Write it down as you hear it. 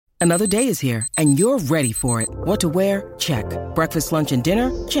Another day is here, and you're ready for it. What to wear? Check. Breakfast, lunch, and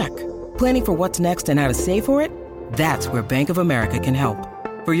dinner? Check. Planning for what's next and how to save for it? That's where Bank of America can help.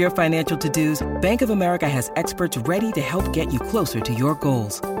 For your financial to-dos, Bank of America has experts ready to help get you closer to your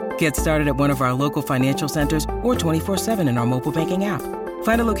goals. Get started at one of our local financial centers or 24/7 in our mobile banking app.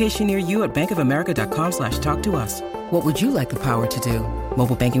 Find a location near you at bankofamerica.com/talktous. What would you like the power to do?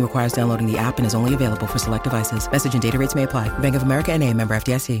 Mobile banking requires downloading the app and is only available for select devices. Message and data rates may apply. Bank of America N.A., member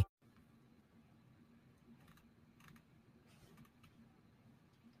FDIC.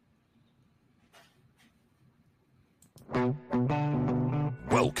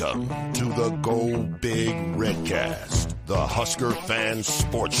 Welcome to the Go Big Redcast, the Husker Fan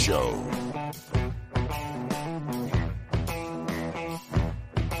Sports Show.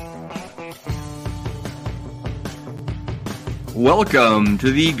 Welcome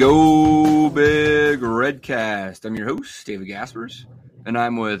to the Go Big Redcast. I'm your host, David Gaspers, and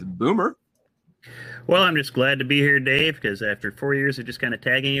I'm with Boomer. Well, I'm just glad to be here, Dave, because after 4 years of just kind of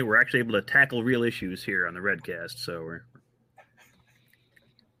tagging you, we're actually able to tackle real issues here on the Redcast. So we're...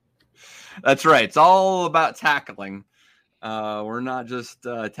 That's right. It's all about tackling. We're not just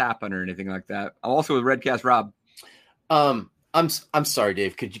tapping or anything like that. I'm also with Redcast Rob. I'm sorry,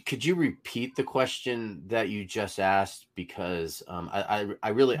 Dave. Could you repeat the question that you just asked? Because I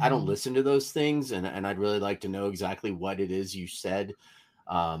don't listen to those things, and I'd really like to know exactly what it is you said.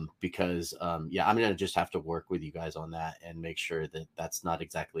 Because I'm gonna just have to work with you guys on that and make sure that that's not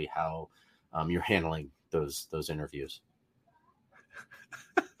exactly how you're handling those interviews.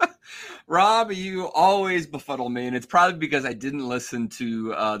 Rob, you always befuddle me, and it's probably because I didn't listen to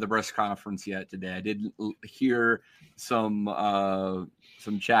the press conference yet today. I did hear some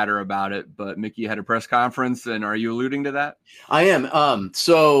chatter about it, but Mickey had a press conference, and are you alluding to that? I am.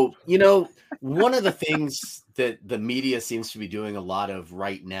 So, one of the things that the media seems to be doing a lot of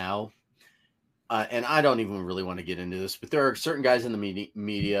right now, and I don't even really want to get into this, but there are certain guys in the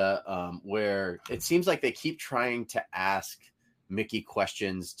media where it seems like they keep trying to ask Mickey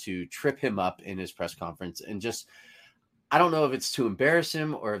questions to trip him up in his press conference, and just, I don't know if it's to embarrass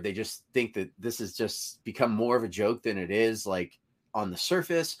him or if they just think that this has just become more of a joke than it is, like on the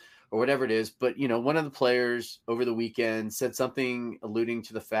surface or whatever it is. But, one of the players over the weekend said something alluding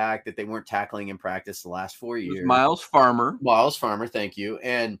to the fact that they weren't tackling in practice the last 4 years. Miles Farmer, thank you.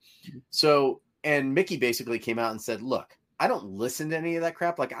 And Mickey basically came out and said, look, I don't listen to any of that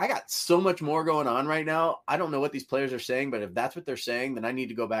crap. Like, I got so much more going on right now. I don't know what these players are saying, but if that's what they're saying, then I need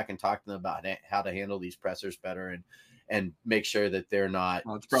to go back and talk to them about how to handle these pressers better and make sure that they're not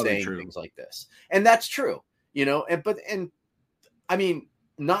saying things like this. And that's true, and I mean,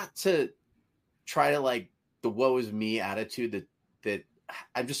 not to try to like the woe is me attitude that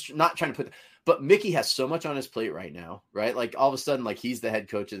I'm just not trying to put, but Mickey has so much on his plate right now, right? Like all of a sudden, like he's the head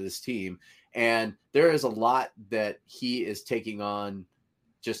coach of this team. And there is a lot that he is taking on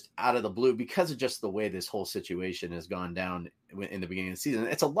just out of the blue because of just the way this whole situation has gone down in the beginning of the season.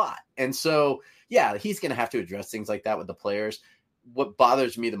 It's a lot. And so, yeah, he's going to have to address things like that with the players. What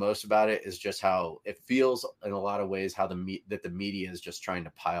bothers me the most about it is just how it feels in a lot of ways, how that the media is just trying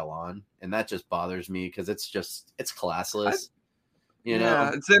to pile on. And that just bothers me because it's classless.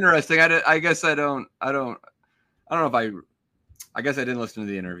 Yeah, it's interesting. I guess I don't know if I guess I didn't listen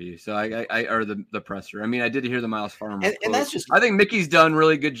to the interview, so I or the presser. I mean, I did hear the Miles Farmer, and that's just. I think Mickey's done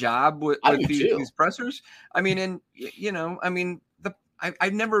really good job with these pressers. I mean, and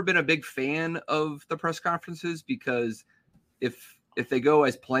I've never been a big fan of the press conferences because if they go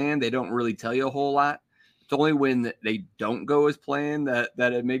as planned, they don't really tell you a whole lot. It's only when they don't go as planned that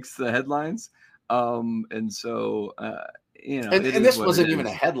it makes the headlines. And so. And this wasn't even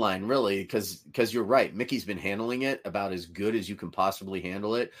a headline really, because you're right. Mickey's been handling it about as good as you can possibly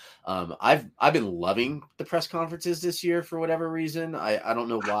handle it. I've been loving the press conferences this year for whatever reason. I don't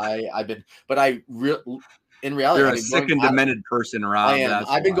know why in reality, you're a sick and demented person, Rob. I am.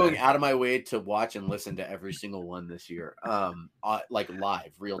 I've been going out of my way to watch and listen to every single one this year, like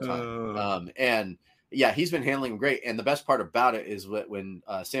live, real time. And yeah, he's been handling great. And the best part about it is when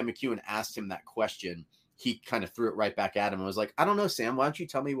Sam McEwen asked him that question, he kind of threw it right back at him and was like, I don't know, Sam, why don't you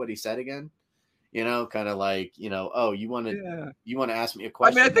tell me what he said again? Kind of like, oh, you want to ask me a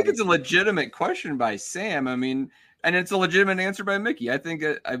question? I mean, I think it's a legitimate question by Sam. I mean, and it's a legitimate answer by Mickey. I think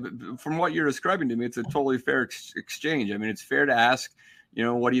from what you're describing to me, it's a totally fair exchange. I mean, it's fair to ask,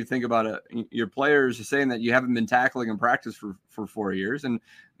 what do you think about it? Your players are saying that you haven't been tackling in practice for 4 years. And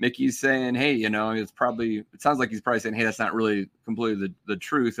Mickey's saying, hey, it sounds like he's probably saying, hey, that's not really completely the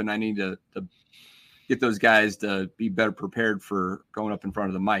truth. And I need to get those guys to be better prepared for going up in front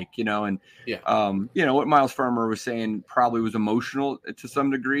of the mic, and what Miles Farmer was saying probably was emotional to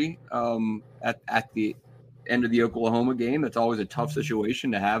some degree at the end of the Oklahoma game. That's always a tough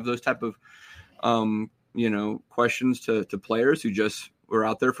situation to have those type of questions to players who just were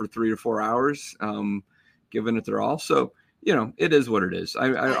out there for 3 to 4 hours, giving it their all. So, it is what it is.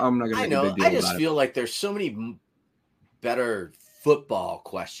 I'm not going to make a big deal about it. I just feel like there's so many better football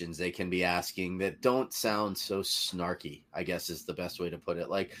questions they can be asking that don't sound so snarky, I guess is the best way to put it.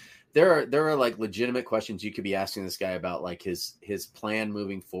 Like there are like legitimate questions you could be asking this guy about, like his plan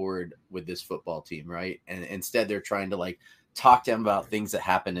moving forward with this football team. Right. And instead they're trying to like talk to him about things that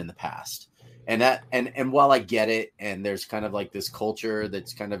happened in the past. And while I get it, and there's kind of like this culture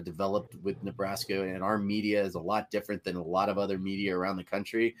that's kind of developed with Nebraska, and our media is a lot different than a lot of other media around the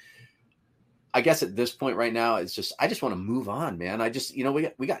country. I guess at this point right now, it's just, I just want to move on, man. I just,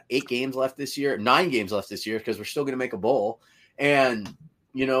 we got 8 games left this year, 9 games left this year, because we're still going to make a bowl. And,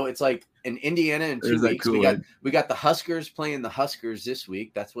 it's like in Indiana in 2 weeks, we got the Huskers playing the Huskers this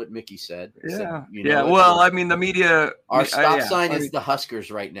week. That's what Mickey said. Yeah. The media, our stop sign is the Huskers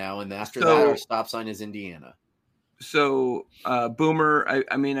right now. And after that, our stop sign is Indiana. So, Boomer,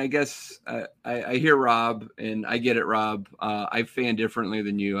 I guess I hear Rob, and I get it, Rob. I fan differently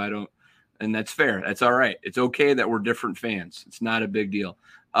than you. I don't. And that's fair. That's all right. It's okay that we're different fans. It's not a big deal.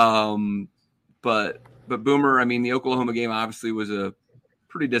 But Boomer, the Oklahoma game obviously was a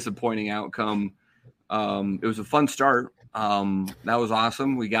pretty disappointing outcome. It was a fun start. That was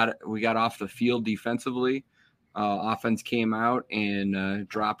awesome. We got off the field defensively. Offense came out and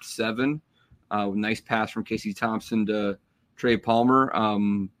dropped 7. Nice pass from Casey Thompson to Trey Palmer.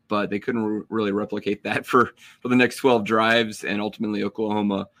 But they couldn't really replicate that for the next 12 drives. And ultimately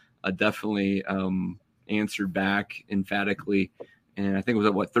Oklahoma definitely answered back emphatically, and I think it was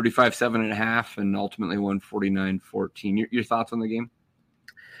at 35-7.5, and ultimately won 49-14. Your thoughts on the game?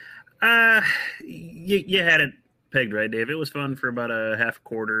 You had it pegged right, Dave. It was fun for about a half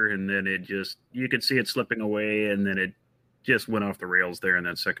quarter, and then you could see it slipping away, and then it just went off the rails there in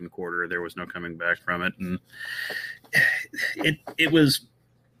that second quarter. There was no coming back from it, and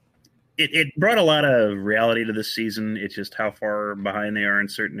It brought a lot of reality to this season. It's just how far behind they are in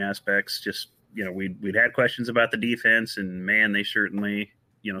certain aspects. Just, we'd had questions about the defense, and man, they certainly,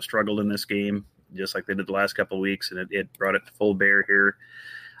 struggled in this game, just like they did the last couple of weeks. And it brought it to full bear here.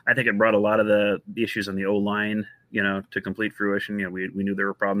 I think it brought a lot of the issues on the O-line, to complete fruition. We knew there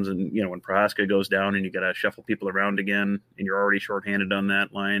were problems, and, when Prohaska goes down and you got to shuffle people around again, and you're already shorthanded on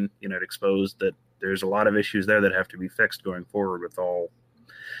that line, it exposed that there's a lot of issues there that have to be fixed going forward with all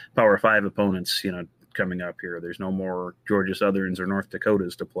Power 5 opponents, coming up here. There's no more Georgia Southerns or North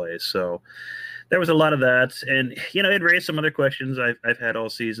Dakotas to play. So there was a lot of that. And, it raised some other questions I've had all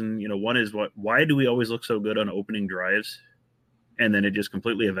season. One is why do we always look so good on opening drives? And then it just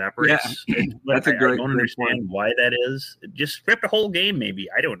completely evaporates. Yeah. That's a great I don't understand why that is. Just script a whole game, maybe.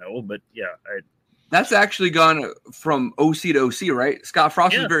 I don't know. But yeah, that's actually gone from OC to OC, right? Scott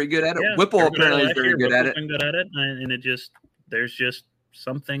Frost is very good at it. Whipple apparently is very good at it. And there's just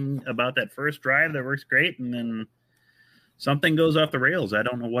something about that first drive that works great, and then something goes off the rails. I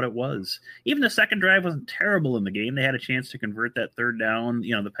don't know what it was. Even the second drive wasn't terrible in the game. They had a chance to convert that third down.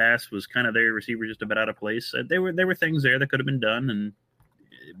 The pass was kind of their receiver just a bit out of place. There were things there that could have been done,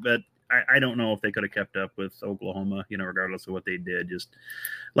 but I don't know if they could have kept up with Oklahoma, regardless of what they did. Just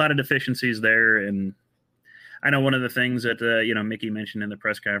a lot of deficiencies there. And I know one of the things that, Mickey mentioned in the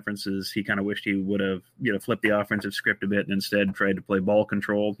press conference is he kind of wished he would have, flipped the offensive script a bit and instead tried to play ball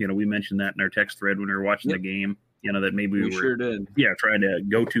control. We mentioned that in our text thread when we were watching the game, that maybe we were sure did. Trying to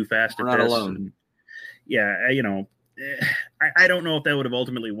go too fast. We're not alone. And, I don't know if that would have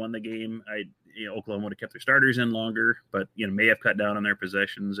ultimately won the game. Oklahoma would have kept their starters in longer, but, may have cut down on their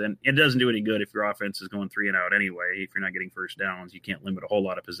possessions. And it doesn't do any good if your offense is going 3 and out anyway. If you're not getting first downs, you can't limit a whole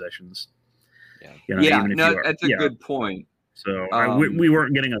lot of possessions. That's a good point. So we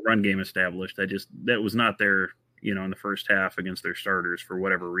weren't getting a run game established. That was not there, in the first half against their starters for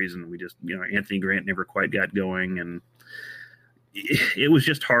whatever reason. We just, Anthony Grant never quite got going, and it was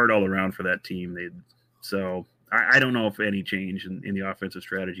just hard all around for that team. So I don't know if any change in the offensive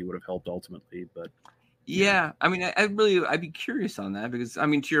strategy would have helped ultimately, but. Yeah. I'd be curious on that because,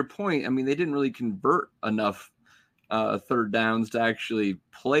 to your point, they didn't really convert enough third downs to actually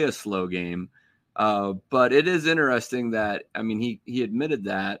play a slow game. But it is interesting that, he admitted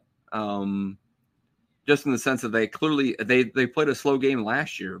that, just in the sense that they clearly, they played a slow game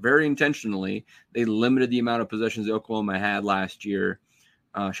last year, very intentionally. They limited the amount of possessions Oklahoma had last year.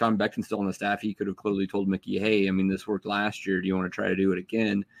 Sean Beckton's still on the staff. He could have clearly told Mickey, hey, this worked last year. Do you want to try to do it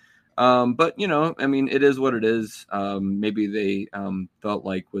again? But I mean, it is what it is. Maybe they felt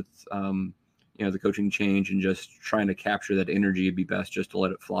like with the coaching change and just trying to capture that energy, it'd be best just to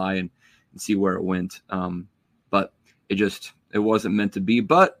let it fly and see where it went. But it wasn't meant to be.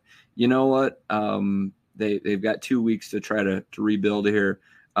 But you know what? They've got 2 weeks to try to rebuild here.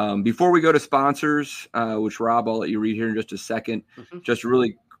 Before we go to sponsors, which Rob, I'll let you read here in just a second. Mm-hmm. Just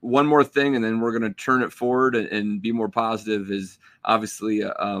really one more thing, and then we're going to turn it forward and be more positive. Is obviously,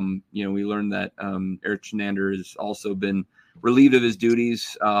 we learned that Eric Chenander has also been relieved of his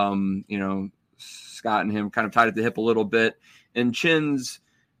duties. Scott and him kind of tied at the hip a little bit. And Chin's,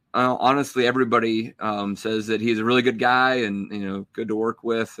 honestly, everybody says that he's a really good guy and good to work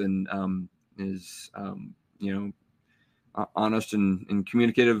with, and is honest and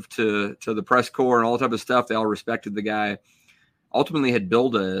communicative to the press corps and all that type of stuff. They all respected the guy. Ultimately had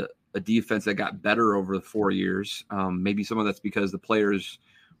built a defense that got better over the 4 years. Maybe some of that's because the players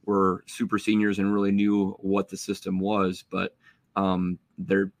were super seniors and really knew what the system was, but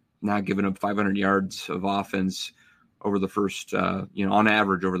they're not giving up 500 yards of offense over the first, on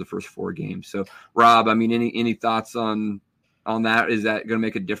average over the first 4 games. So Rob, I mean, any thoughts on that? Is that going to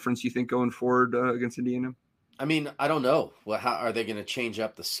make a difference, you think, going forward against Indiana? I mean, I don't know. How are they going to change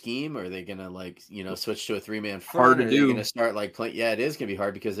up the scheme? Are they going to switch to a 3-man front? Hard to do. Are they going to start playing? Yeah, it is going to be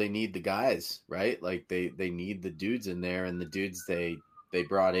hard because they need the guys, right? Like they need the dudes in there, and the dudes they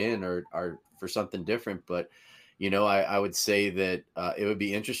brought in are for something different. But I would say that it would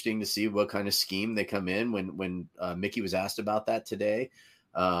be interesting to see what kind of scheme they come in. When Mickey was asked about that today,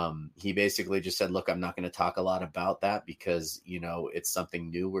 he basically just said, look, I'm not going to talk a lot about that because, it's something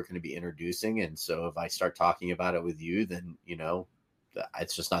new we're going to be introducing. And so if I start talking about it with you, then,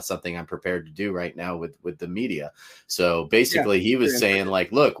 it's just not something I'm prepared to do right now with the media. So basically he was saying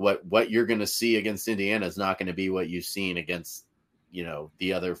look, what you're going to see against Indiana is not going to be what you've seen against,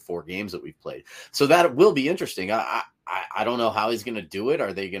 the other 4 games that we've played. So that will be interesting. I don't know how he's going to do it.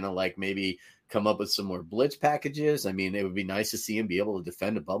 Are they going to maybe come up with some more blitz packages? I mean, it would be nice to see him be able to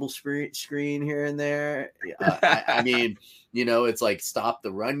defend a bubble screen here and there. I mean, it's stop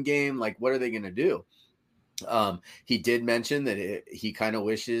the run game. What are they going to do? He did mention that he kind of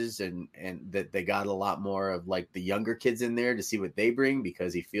wishes and that they got a lot more of the younger kids in there to see what they bring,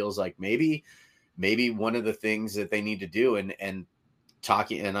 because he feels like maybe one of the things that they need to do and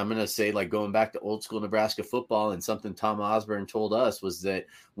talking, and I'm going to say going back to old school Nebraska football, and something Tom Osborne told us was that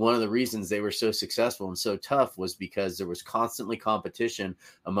one of the reasons they were so successful and so tough was because there was constantly competition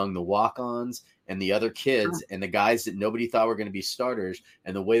among the walk-ons and the other kids and the guys that nobody thought were going to be starters,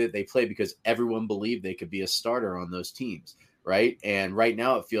 and the way that they played, because everyone believed they could be a starter on those teams. Right. And right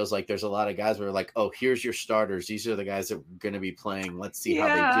now it feels like there's a lot of guys who are oh, here's your starters. These are the guys that are going to be playing. Let's see how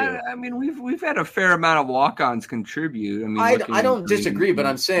they do. I mean, we've had a fair amount of walk-ons contribute. I mean, I don't disagree, but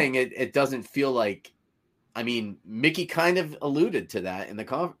I'm saying it doesn't feel like. I mean, Mickey kind of alluded to that in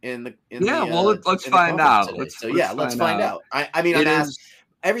the let's find out. Let's find out. I mean,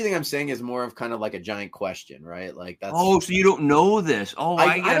 everything I'm saying is more of kind of like a giant question, right? That's. Oh, so you don't know this? Oh,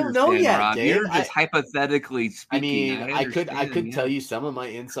 I don't know yet, Rob. Dave. You're just hypothetically speaking. I mean, I could tell you some of my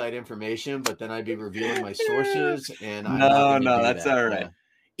inside information, but then I'd be revealing my sources, and no, that's all right.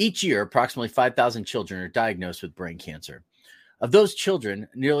 Each year, approximately 5,000 children are diagnosed with brain cancer. Of those children,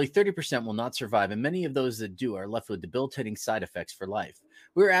 nearly 30% will not survive, and many of those that do are left with debilitating side effects for life.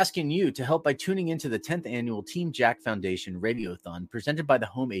 We're asking you to help by tuning into the 10th annual Team Jack Foundation Radiothon presented by the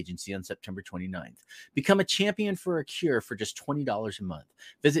Home Agency on September 29th. Become a champion for a cure for just $20 a month.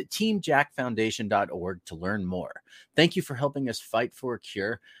 Visit teamjackfoundation.org to learn more. Thank you for helping us fight for a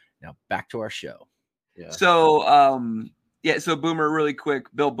cure. Now back to our show. Yeah. So Boomer, really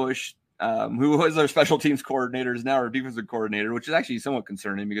quick, Bill Bush, who was our special teams coordinator, is now our defensive coordinator, which is actually somewhat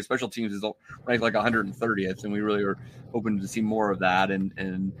concerning because special teams is ranked 130th, and we really are hoping to see more of that.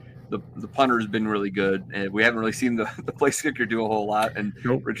 And the punter has been really good, and we haven't really seen the place kicker do a whole lot, and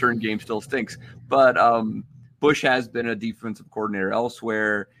return game still stinks. But Bush has been a defensive coordinator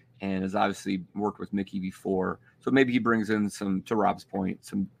elsewhere and has obviously worked with Mickey before. So maybe he brings in some, to Rob's point,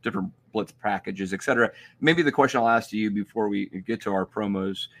 some different blitz packages, et cetera. Maybe the question I'll ask to you before we get to our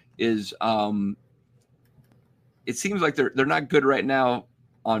promos is it seems like they're not good right now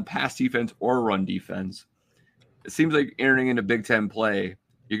on pass defense or run defense. It seems like entering into Big Ten play,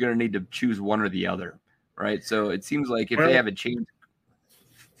 you're going to need to choose one or the other, right? So it seems like if they have a change.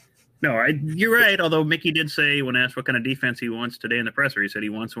 No, you're right. Although Mickey did say when asked what kind of defense he wants today in the presser, he said he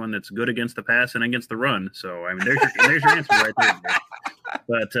wants one that's good against the pass and against the run. So, I mean, there's your answer right there.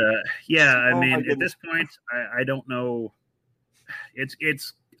 But, I mean, at this point, I don't know.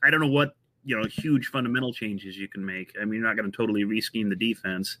 I don't know what huge fundamental changes you can make. I mean, you're not going to totally re-scheme the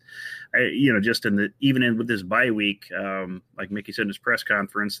defense. Just with this bye week, like Mickey said in his press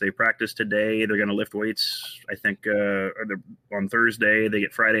conference, they practice today. They're going to lift weights, I think, on Thursday. They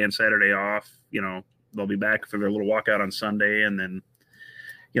get Friday and Saturday off. They'll be back for their little walkout on Sunday, and then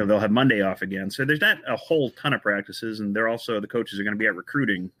they'll have Monday off again. So there's not a whole ton of practices, and the coaches are going to be at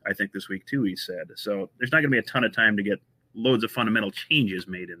recruiting, I think, this week too, he said. So there's not going to be a ton of time to get loads of fundamental changes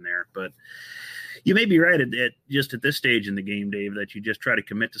made in there. But you may be right at this stage in the game, Dave, that you just try to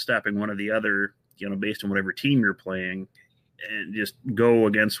commit to stopping one or the other, based on whatever team you're playing, and just go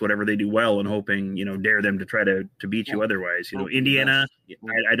against whatever they do well and hoping, dare them to try to beat you otherwise. Indiana,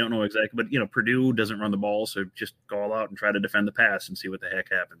 I don't know exactly, but, Purdue doesn't run the ball, so just go all out and try to defend the pass and see what the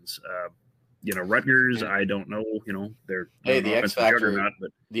heck happens. Rutgers, I don't know, they're the X factor. But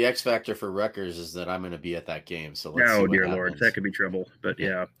the X factor for Rutgers is that I'm going to be at that game. So let's see oh what dear happens. Lord, that could be trouble. But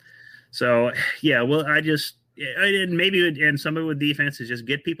yeah, so yeah, well, and some of it with defense is just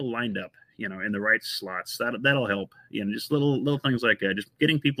get people lined up, in the right slots. That'll help. Just little things like that, just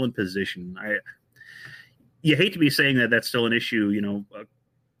getting people in position. You hate to be saying that that's still an issue, a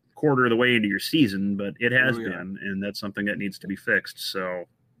quarter of the way into your season, but it has been, and that's something that needs to be fixed. So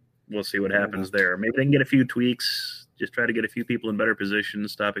we'll see what happens there. Maybe they can get a few tweaks, just try to get a few people in better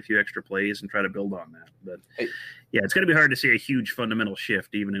positions, stop a few extra plays, and try to build on that. But yeah, it's going to be hard to see a huge fundamental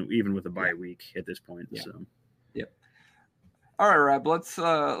shift, even with a bye week at this point. Yeah. So, yep. All right, Rob. Let's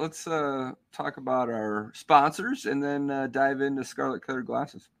talk about our sponsors and then dive into Scarlet Colored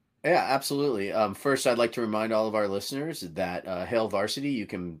Glasses. Yeah, absolutely. First, I'd like to remind all of our listeners that Hail Varsity, you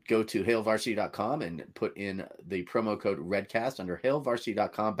can go to hailvarsity.com and put in the promo code REDCAST under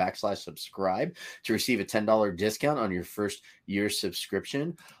hailvarsity.com/subscribe to receive a $10 discount on your first year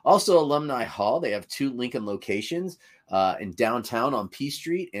subscription. Also, Alumni Hall, they have 2 Lincoln locations in downtown on P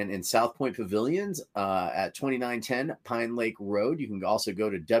Street and in South Point Pavilions at 2910 Pine Lake Road. You can also go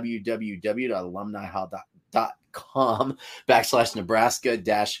to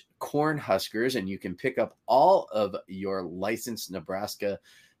www.alumnihall.com/Nebraska-Cornhuskers, and you can pick up all of your licensed Nebraska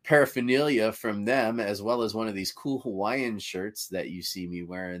paraphernalia from them, as well as one of these cool Hawaiian shirts that you see me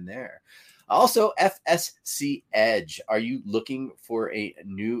wearing there. Also, FSC Edge. Are you looking for a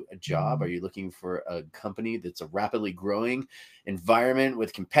new job? Are you looking for a company that's a rapidly growing environment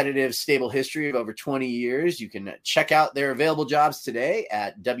with competitive, stable history of over 20 years? You can check out their available jobs today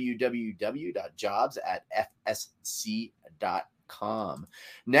at www.jobs@fsc.com.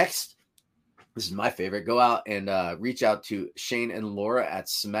 Next, this is my favorite. Go out and reach out to Shane and Laura at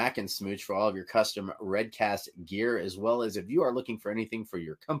Smack and Smooch for all of your custom Redcast gear, as well as if you are looking for anything for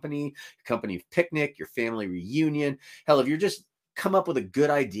your company picnic, your family reunion. Hell, if you're just come up with a good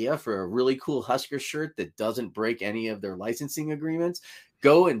idea for a really cool Husker shirt that doesn't break any of their licensing agreements,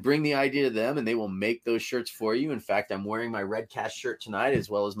 go and bring the idea to them and they will make those shirts for you. In fact, I'm wearing my Redcast shirt tonight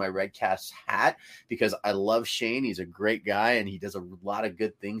as well as my Redcast hat because I love Shane. He's a great guy and he does a lot of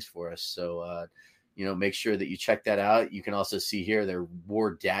good things for us. So, make sure that you check that out. You can also see here their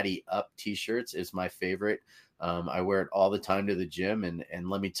War Daddy Up t-shirts is my favorite. I wear it all the time to the gym. And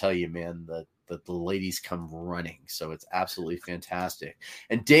let me tell you, man, the ladies come running. So it's absolutely fantastic.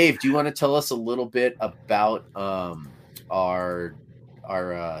 And Dave, do you want to tell us a little bit about our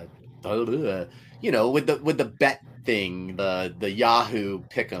with the bet thing, the Yahoo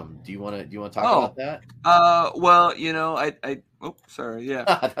Pick'em. Do you want to talk about that? Well, sorry. Yeah.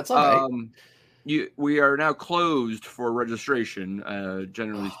 That's all right. We are now closed for registration,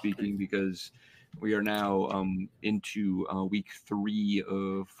 generally speaking, because we are now into week 3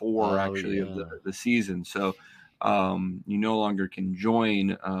 of 4 of the season. So you no longer can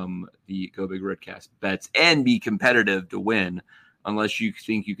join the Go Big Redcast bets and be competitive to win unless you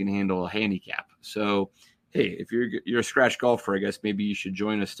think you can handle a handicap. So, hey, if you're a scratch golfer, I guess maybe you should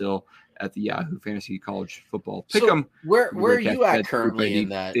join us still at the Yahoo Fantasy College Football Pick'em. So where are you at currently in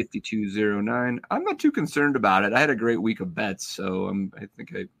that? 5209. I'm not too concerned about it. I had a great week of bets, so I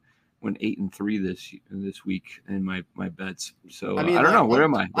think I went 8-3 this week in my bets. So I don't know. Where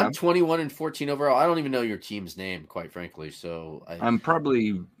am I? I'm 21-14 overall. I don't even know your team's name, quite frankly. So I'm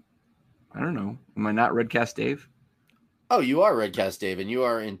probably, I don't know. Am I not Redcast Dave? Oh, you are Redcast Dave, and you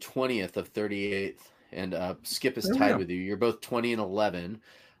are in 20th of 38th, and Skip is tied with you. You're both 20-11.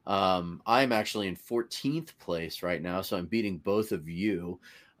 I'm actually in 14th place right now, so I'm beating both of you.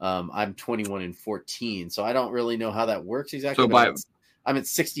 I'm 21-14, so I don't really know how that works exactly. So I'm at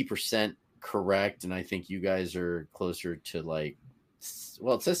 60% correct, and I think you guys are closer to it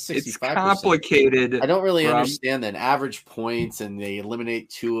says 65%. It's complicated. I don't really understand that average points, and they eliminate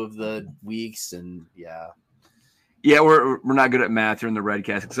 2 of the weeks, and yeah. Yeah, we're not good at math here in the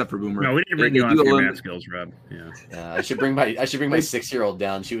Redcast, except for Boomer. No, we didn't bring you on for your math skills, Rob. Yeah, I should bring my 6-year-old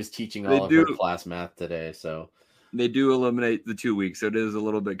down. She was teaching all of her class math today, so they do eliminate the 2 weeks, so it is a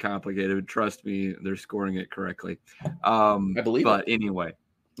little bit complicated. Trust me, they're scoring it correctly. I believe but it. Anyway,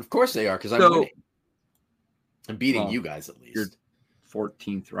 of course they are, because I'm winning. I'm beating you guys at least. You're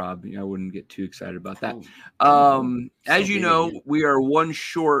 14th, Rob. I wouldn't get too excited about that. As you know, we are one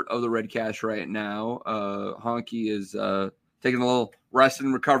short of the Redcast right now. Honky is taking a little rest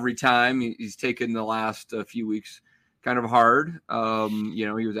and recovery time. He's taken the last few weeks kind of hard.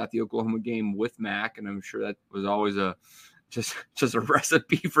 He was at the Oklahoma game with Mac, and I'm sure that was always just a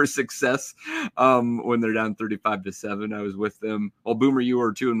recipe for success when they're down 35-7. I was with them. Well, Boomer, you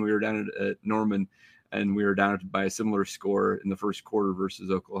were too, and we were down at Norman. And we were down by a similar score in the first quarter versus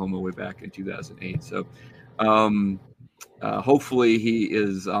Oklahoma way back in 2008. So hopefully he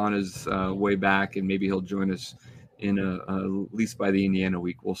is on his way back, and maybe he'll join us in at least by the Indiana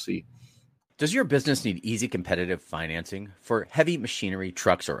week. We'll see. Does your business need easy competitive financing for heavy machinery,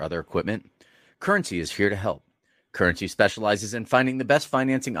 trucks, or other equipment? Currency is here to help. Currency specializes in finding the best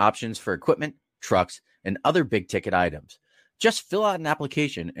financing options for equipment, trucks, and other big-ticket items. Just fill out an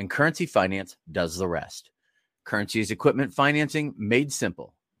application and Currency Finance does the rest. Currency is equipment financing made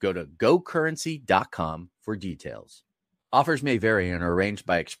simple. Go to gocurrency.com for details. Offers may vary and are arranged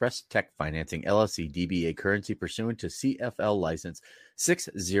by Express Tech Financing, LLC, DBA Currency, pursuant to CFL license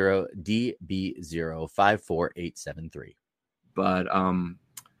 60DB054873. But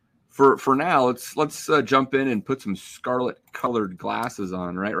for now, let's jump in and put some scarlet-colored glasses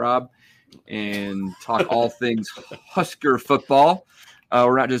on, right, Rob? And talk all things Husker football.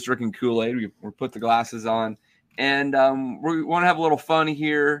 We're not just drinking Kool-Aid. We're put the glasses on, and we want to have a little fun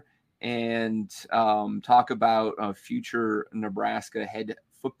here and talk about a future Nebraska head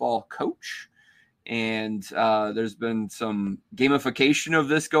football coach. And there's been some gamification of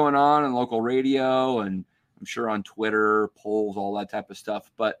this going on local radio, and I'm sure on Twitter, polls, all that type of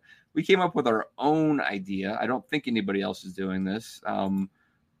stuff. But we came up with our own idea. I don't think anybody else is doing this.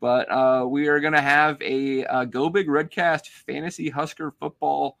 But we are going to have a Go Big Redcast Fantasy Husker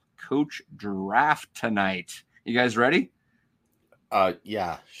Football Coach Draft tonight. You guys ready?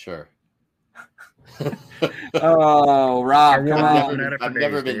 Yeah, sure. Oh, Rob, come on. I've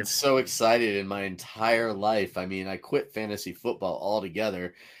never been so excited in my entire life. I mean, I quit fantasy football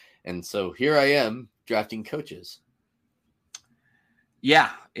altogether. And so here I am drafting coaches.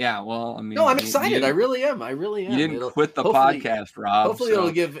 Yeah. Well, I mean, no, I'm excited. I really am. You didn't quit the podcast, Rob. Hopefully, it'll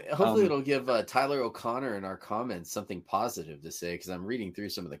give Tyler O'Connor in our comments something positive to say, because I'm reading through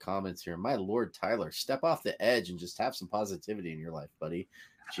some of the comments here. My Lord, Tyler, step off the edge and just have some positivity in your life, buddy.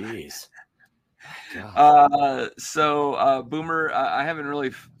 Jeez. So Boomer, I haven't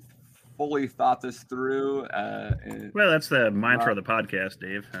really fully thought this through. Well, that's the mantra of the podcast,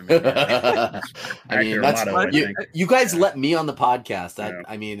 Dave. I mean, you guys let me on the podcast.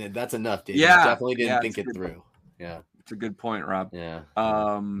 I mean, that's enough, Dave. Yeah, you definitely didn't think it through. Yeah, it's a good point, Rob. Yeah.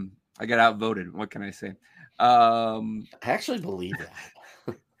 I got outvoted. What can I say? I actually believe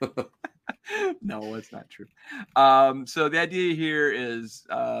that. No, it's not true. So the idea here is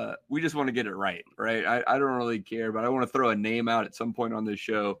we just want to get it right? I don't really care, but I want to throw a name out at some point on this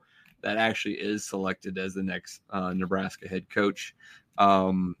show that actually is selected as the next Nebraska head coach.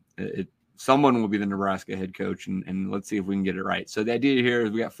 Someone will be the Nebraska head coach, and let's see if we can get it right. So the idea here is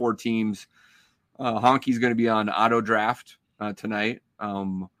we got 4 teams. Honky's going to be on auto draft tonight,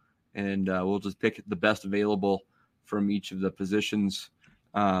 and we'll just pick the best available from each of the positions.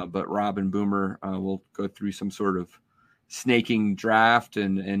 But Rob and Boomer will go through some sort of snaking draft,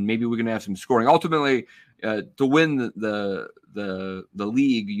 and maybe we can have some scoring. Ultimately, to win the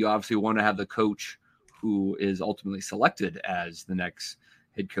league, you obviously want to have the coach who is ultimately selected as the next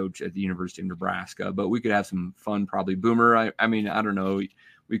head coach at the University of Nebraska. But we could have some fun, probably. Boomer, I mean, I don't know.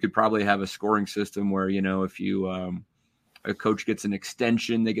 We could probably have a scoring system where, if you a coach gets an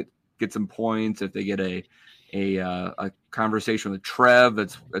extension, they get some points. If they get a conversation with Trev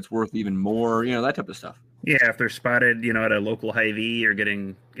that's worth even more, that type of stuff. Yeah, if they're spotted, at a local Hy-Vee or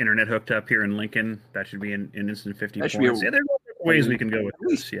getting internet hooked up here in Lincoln, that should be an instant 50 points. Yeah, there's ways we can go with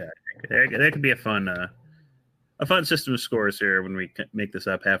this. Yeah, that could be a fun system of scores here when we make this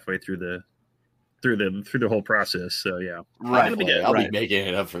up halfway through the whole process. So yeah, right. I'll be making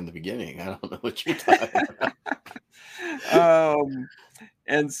it up from the beginning. I don't know what you're talking about.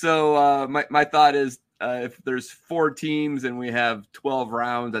 And so my thought is, if there's 4 teams and we have 12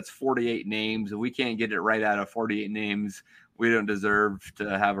 rounds, that's 48 names. If we can't get it right out of 48 names, we don't deserve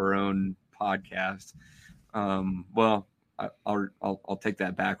to have our own podcast. Well, I'll take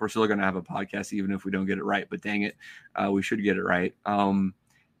that back. We're still going to have a podcast even if we don't get it right. But dang it, we should get it right.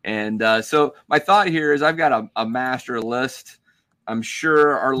 So my thought here is I've got a master list. I'm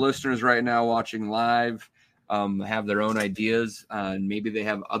sure our listeners right now watching live have their own ideas, and maybe they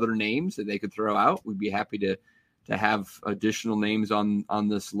have other names that they could throw out. We'd be happy to have additional names on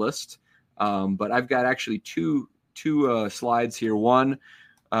this list. But I've got actually two slides here. One,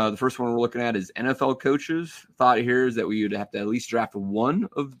 the first one we're looking at is NFL coaches. Thought here is that we would have to at least draft one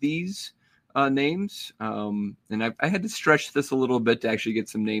of these names. And I had to stretch this a little bit to actually get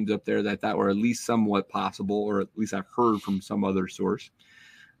some names up there that I thought were at least somewhat possible, or at least I've heard from some other source.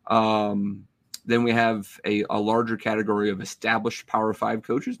 Then we have a larger category of established Power 5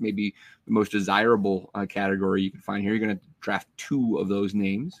 coaches, maybe the most desirable category you can find here. You're going to draft two of those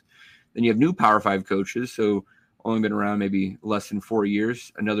names. Then you have new Power 5 coaches, so only been around maybe less than 4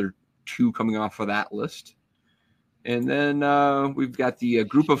 years, another two coming off of that list. And then we've got the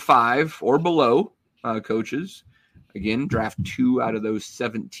group of 5 or below coaches. Again, draft 2 out of those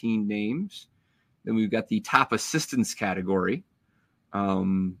 17 names. Then we've got the top assistants category,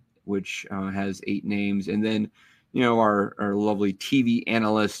 which has 8 names. And then, our lovely TV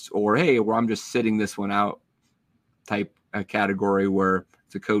analysts, or, hey, well, I'm just sitting this one out type category where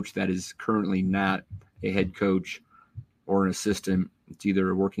it's a coach that is currently not a head coach or an assistant. It's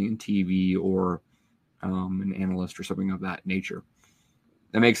either working in TV or an analyst or something of that nature.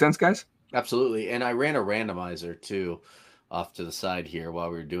 That makes sense, guys? Absolutely. And I ran a randomizer too off to the side here while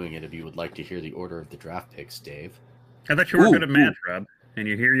we were doing it. If you would like to hear the order of the draft picks, Dave. I thought you were good at math, Rob. And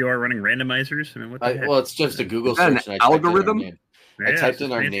here you are running randomizers. I mean, what the heck? Well, it's just a Google search. An algorithm? I typed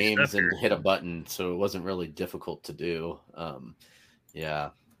in our names and hit a button, so it wasn't really difficult to do. Yeah.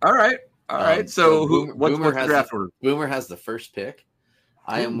 All right. So what's the draft order? Boomer has the first pick.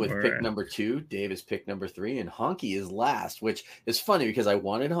 I am with pick number 2. Dave is pick number 3, and Honky is last, which is funny because I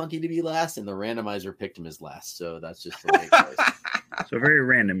wanted Honky to be last, and the randomizer picked him as last. So that's just the way it goes. So very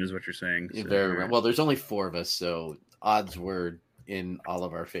random is what you're saying. So. Well, there's only 4 of us, so odds were in all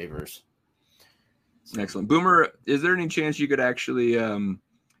of our favors. Excellent. Boomer, is there any chance you could actually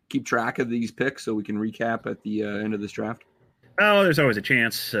keep track of these picks so we can recap at the end of this draft? Oh, there's always a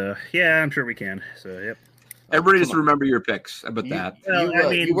chance. Yeah, I'm sure we can. So, yep. Everybody just remember your picks. How about that?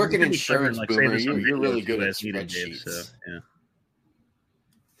 Well, you work in insurance, Boomer. You're really good at spreadsheets.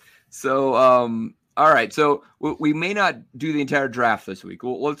 So, all right. So we may not do the entire draft this week.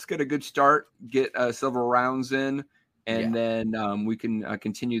 Well, let's get a good start, get several rounds in, and then we can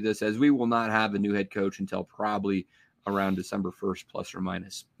continue this, as we will not have a new head coach until probably around December 1st, plus or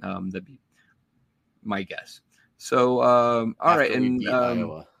minus. That'd be my guess. So, all right. And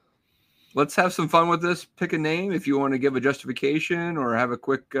Iowa. Let's have some fun with this. Pick a name. If you want to give a justification or have a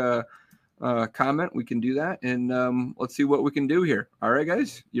quick comment, we can do that. And let's see what we can do here. All right,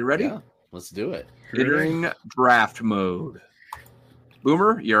 guys, you ready? Yeah, let's do it. Entering draft mode.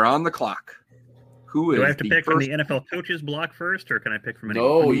 Boomer, you're on the clock. Who is? Do I have to pick from the NFL coaches block first, or can I pick from anyone?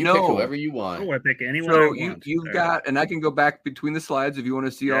 No, you pick whoever you want. Oh, I pick anyone. So you've got, and I can go back between the slides if you want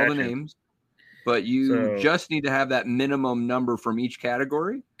to see all the names. But you just need to have that minimum number from each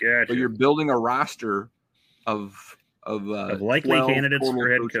category. Gotcha. But you're building a roster of likely candidates for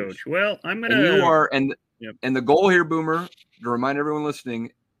head coach. Well, I'm gonna. And you are, and the goal here, Boomer, to remind everyone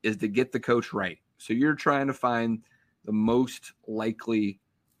listening, is to get the coach right. So you're trying to find the most likely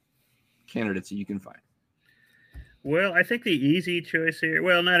candidates that you can find. Well, I think the easy choice here,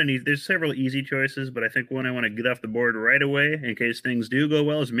 well, not an easy, there's several easy choices, but I think one I want to get off the board right away in case things do go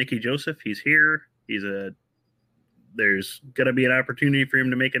well is Mickey Joseph. He's here. There's going to be an opportunity for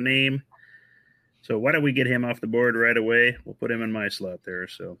him to make a name. So why don't we get him off the board right away? We'll put him in my slot there.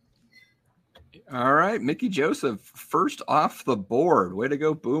 So. All right. Mickey Joseph, first off the board. Way to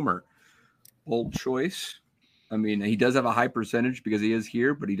go, Boomer. Bold choice. I mean, he does have a high percentage because he is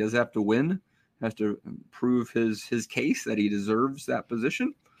here, but he does have to win. Has to prove his case that he deserves that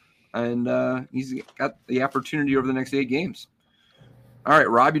position. And he's got the opportunity over the next 8 games. All right,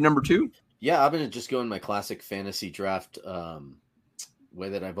 Rob, you number 2? Yeah, I'm going to just go in my classic fantasy draft way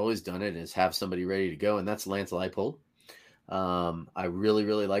that I've always done it, is have somebody ready to go, and that's Lance Leipold. I really,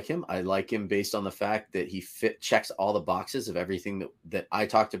 really like him. I like him based on the fact that he checks all the boxes of everything that I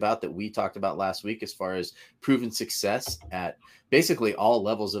talked about, that we talked about last week, as far as proven success at basically all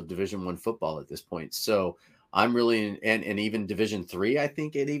levels of Division I football at this point. So I'm really, and even Division III, I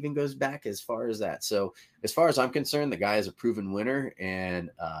think it even goes back as far as that. So as far as I'm concerned, the guy is a proven winner, and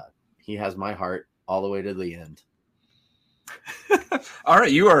he has my heart all the way to the end. All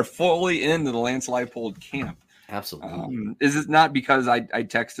right, you are fully into the Lance Leipold camp. Absolutely. Is it not because I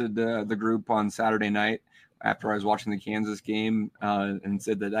texted the group on Saturday night after I was watching the Kansas game and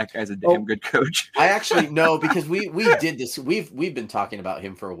said that guy's a damn good coach. I actually know, because we did this. We've been talking about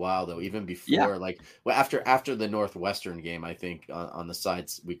him for a while though, even before after the Northwestern game. I think on the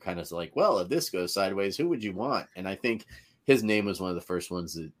sides we kind of like, well, if this goes sideways, who would you want? And I think his name was one of the first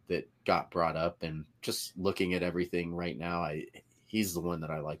ones that got brought up. And just looking at everything right now, he's the one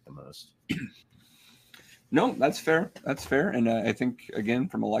that I like the most. No, that's fair. That's fair. And I think, again,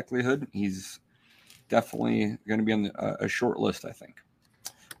 from a likelihood, he's definitely going to be on a short list, I think.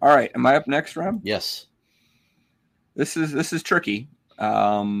 All right. Am I up next, Rob? Yes. This is tricky.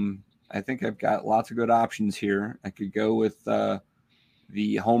 I think I've got lots of good options here. I could go with the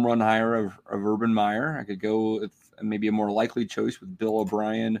home run hire of Urban Meyer. I could go with maybe a more likely choice with Bill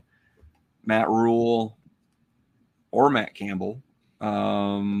O'Brien, Matt Rule, or Matt Campbell.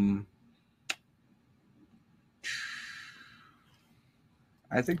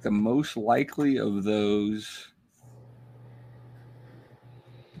 I think the most likely of those.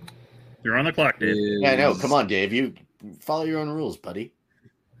 You're on the clock, Dave. Yeah, I know. Come on, Dave. You follow your own rules, buddy.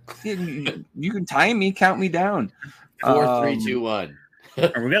 You can time me, count me down. 4, 3, 2, 1.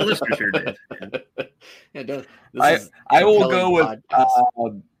 We got listeners here, Dave. Yeah, I will go with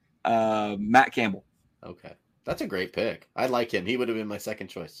Matt Campbell. Okay, that's a great pick. I like him. He would have been my second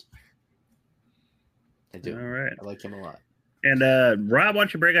choice. I do. All right. I like him a lot. And Rob, why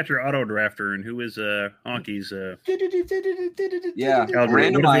don't you break out your auto drafter and who is Honky's? Yeah,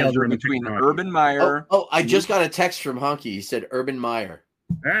 randomizer between Urban Meyer. Oh, I just got a text from Honky. He said Urban Meyer.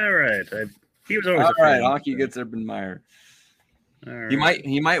 All right. He was always all a right. fan, Honky so. gets Urban Meyer. All right.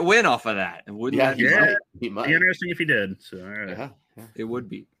 He might win off of that. Wouldn't that He might. Be interesting if he did. So all right. Yeah. It would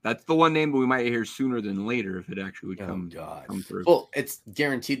be. That's the one name that we might hear sooner than later if it actually would come through. Well, it's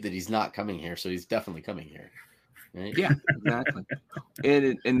guaranteed that he's not coming here, so he's definitely coming here. Right? Yeah, exactly.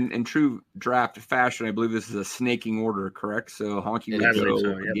 In true draft fashion, I believe this is a snaking order, correct? So Honky would go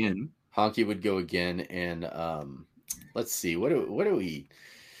again. Honky would go again, and let's see. What do we?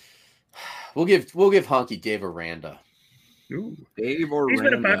 We'll give Honky Dave Aranda. Ooh. Dave Aranda. He's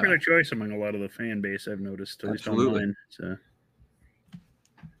been a popular choice among a lot of the fan base, I've noticed, at least online. So.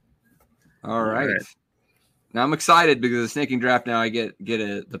 All right. Now I'm excited because the snaking draft. Now I get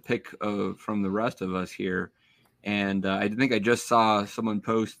the pick from the rest of us here. And I think I just saw someone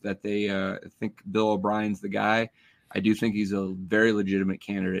post that they think Bill O'Brien's the guy. I do think he's a very legitimate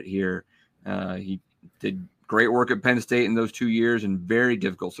candidate here. He did great work at Penn State in those 2 years in very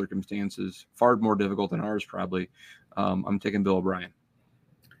difficult circumstances, far more difficult than ours probably. I'm taking Bill O'Brien.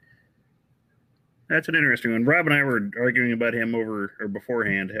 That's an interesting one. Rob and I were arguing about him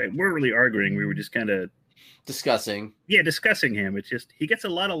beforehand. We weren't really arguing. We were just kind of discussing. Yeah, discussing him. It's just he gets a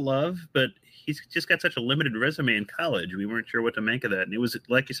lot of love, but he's just got such a limited resume in college. We weren't sure what to make of that. And it was,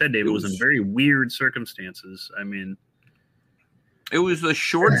 like you said, Dave, it was in very weird circumstances. I mean, it was a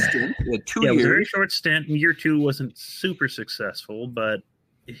short stint. 2 years. It was a very short stint. And year 2 wasn't super successful, but,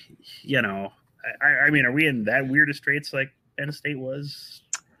 you know, I mean, are we in that weird of straits like Penn State was?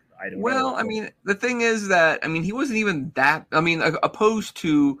 I don't know. Well, I mean, the thing is that, I mean, he wasn't even that, I mean, opposed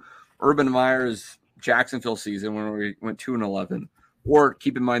to Urban Meyer's Jacksonville season when we went 2-11. Or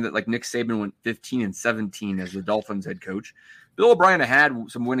keep in mind that like Nick Saban went 15-17 as the Dolphins head coach. Bill O'Brien had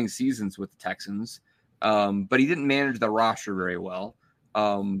some winning seasons with the Texans, but he didn't manage the roster very well.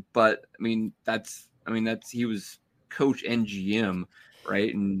 But that's he was coach and GM,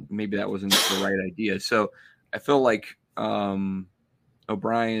 right? And maybe that wasn't the right idea. So I feel like O'Brien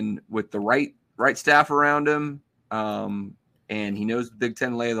with the right staff around him, and he knows the Big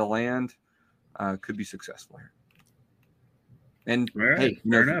Ten lay of the land, could be successful here. And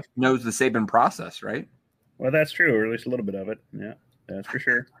knows the Saban process, right? Well, that's true, or at least a little bit of it. Yeah, that's for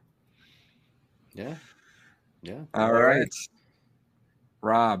sure. Yeah. All right,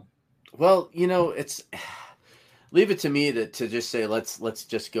 Rob. Well, you know, it's leave it to me to just say let's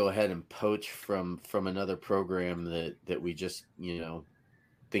just go ahead and poach from another program that we just, you know,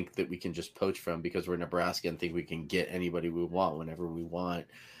 think that we can just poach from because we're Nebraska and think we can get anybody we want whenever we want.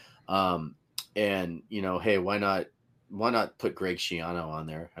 And you know, hey, why not put Greg Schiano on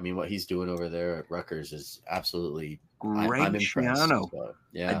there? I mean, what he's doing over there at Rutgers is absolutely Greg I'm impressed. Schiano. So,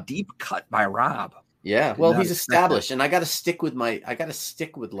 yeah, a deep cut by Rob. Yeah, well, he's established, and I got to stick with my.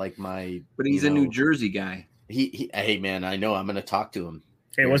 But he's a New Jersey guy. Hey man, I know. I'm going to talk to him.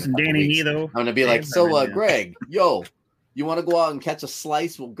 Hey, wasn't Danny he though? I'm going to be like, Greg, yo, you want to go out and catch a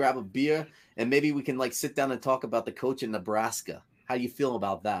slice? We'll grab a beer, and maybe we can like sit down and talk about the coach in Nebraska. How you feel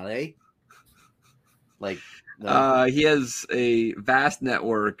about that, eh? Like. He has a vast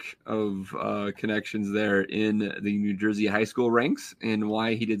network of connections there in the New Jersey high school ranks, and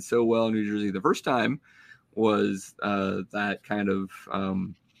why he did so well in New Jersey the first time was that kind of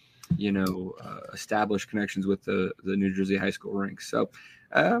established connections with the New Jersey high school ranks. So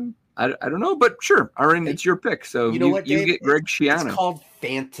I don't know, but sure, Aaron, it's your pick. So you know what, Dave? You get Greg Schiano. It's called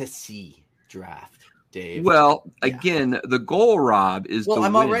fantasy draft, Dave. Well, again, the goal, Rob, is well, to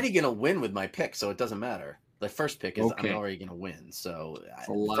I'm win. already going to win with my pick, so it doesn't matter. The first pick is Okay. I'm already going to win. So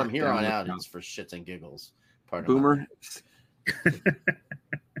from here on out, it's for shits and giggles. Boomer.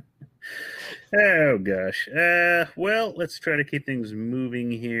 Oh gosh. Well, let's try to keep things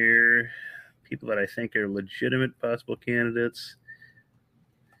moving here. People that I think are legitimate possible candidates.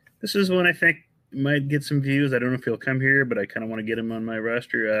 This is one I think might get some views. I don't know if he'll come here, but I kind of want to get him on my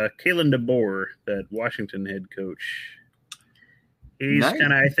roster. Kalen DeBoer, that Washington head coach. He's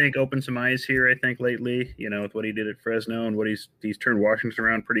kind of, I think, opened some eyes here, I think, lately, with what he did at Fresno and what he's turned Washington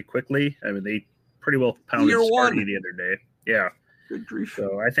around pretty quickly. I mean, they pretty well pounded Sparty the other day. Yeah. Good grief.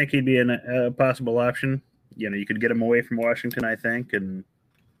 So I think he'd be a possible option. You could get him away from Washington, I think, and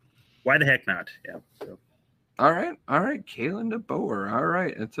why the heck not? Yeah. So. All right. Kalen DeBoer. All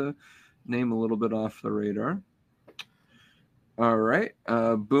right. That's a name a little bit off the radar. All right.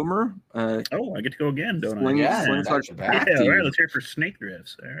 Boomer. I get to go again, don't I? Yeah. All right. Let's hear it for snake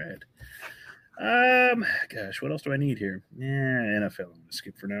drifts. All right. Gosh, what else do I need here? Yeah, NFL. I'm going to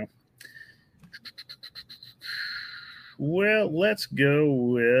skip for now. Well, let's go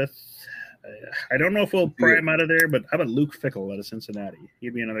with. I don't know if we'll pry him out of there, but how about Luke Fickell out of Cincinnati?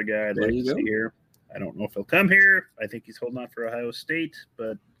 He'd be another guy I'd like to see here. I don't know if he'll come here. I think he's holding out for Ohio State,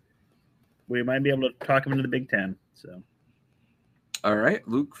 but we might be able to talk him into the Big Ten. So, all right,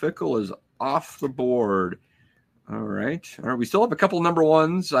 Luke Fickell is off the board. All right. We still have a couple number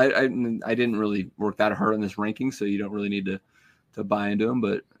ones. I didn't really work that hard on this ranking, so you don't really need to buy into them.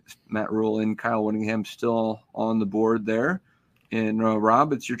 But Matt Rule and Kyle Whittingham still on the board there. And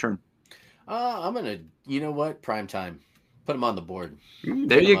Rob, it's your turn. I'm gonna. You know what? Prime time. Put him on the board.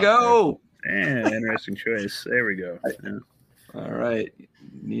 There you go. Yeah, interesting choice. There we go. Yeah. All right,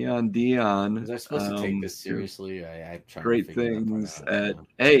 Neon Dion. Was I supposed to take this seriously? I'm trying great to figure things that part out.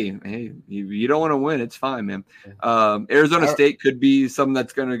 Hey, you don't want to win. It's fine, man. Arizona State could be something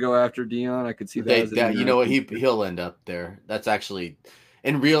that's going to go after Dion. I could see that. You know what? He'll end up there. That's actually,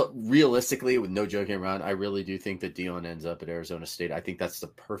 and realistically, with no joking around, I really do think that Dion ends up at Arizona State. I think that's the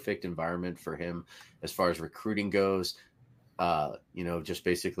perfect environment for him as far as recruiting goes. Just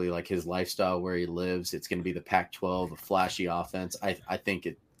basically like his lifestyle where he lives. It's going to be the Pac-12, a flashy offense. I think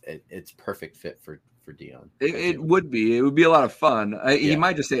it's perfect fit for Dion. It would be. It would be a lot of fun. He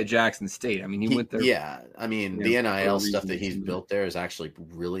might just stay at Jackson State. I mean, he went there. Yeah, I mean, the NIL stuff that he's built there is actually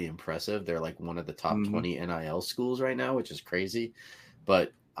really impressive. They're like one of the top 20 NIL schools right now, which is crazy.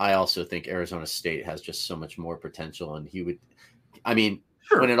 But I also think Arizona State has just so much more potential, and he would. I mean,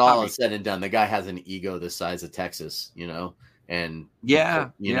 when it all is said and done, the guy has an ego the size of Texas, and and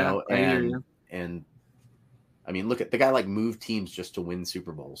I mean, look at the guy moved teams just to win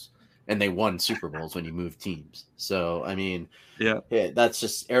Super Bowls, and they won Super Bowls when you move teams. So I mean, that's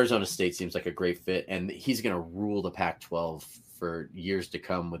just Arizona State seems like a great fit, and he's going to rule the Pac-12 for years to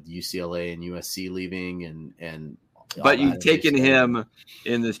come with UCLA and USC leaving and. But you've taken him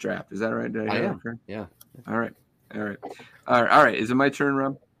in this draft, is that right? I am. Yeah. All right. Is it my turn,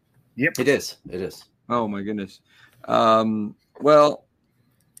 Rob? Yep, it is. Oh my goodness. Well,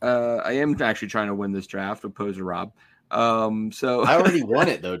 I am actually trying to win this draft, opposed to Rob. So I already won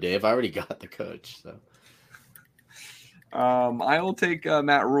it though, Dave. I already got the coach. So I will take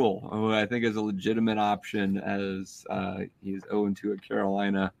Matt Rule, who I think is a legitimate option as he's 0-2 at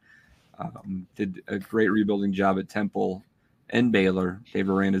Carolina. Did a great rebuilding job at Temple and Baylor. Dave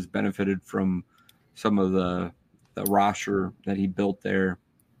Aranda has benefited from some of the roster that he built there.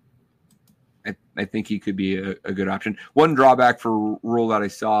 I think he could be a good option. One drawback for Rule that I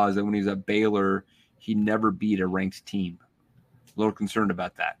saw is that when he was at Baylor, he never beat a ranked team. A little concerned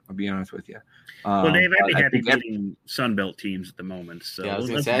about that, I'll be honest with you. Well, Dave, I'd be happy beating Sunbelt teams at the moment. So yeah, I was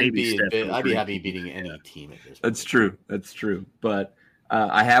going to say, I'd be happy beating any team at this point. That's true. But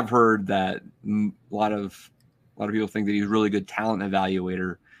I have heard that a lot of people think that he's a really good talent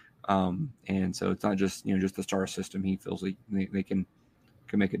evaluator. And so it's not just, just the star system. He feels like they can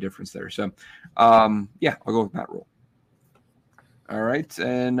make a difference there. So, I'll go with Matt Rule. All right.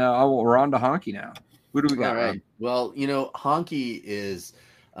 And we're on to Honky now. Who do we got? All right. Well, Honky is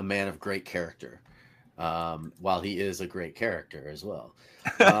a man of great character. While he is a great character as well.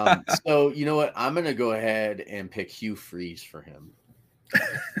 So you know what? I'm going to go ahead and pick Hugh Freeze for him.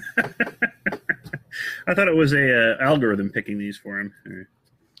 I thought it was a algorithm picking these for him.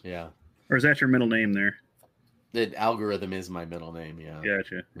 Yeah. Or is that your middle name there? The algorithm is my middle name. Yeah.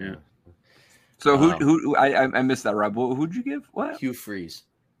 Gotcha. Yeah. So who I missed that, Rob. Who'd you give? What? Hugh Freeze.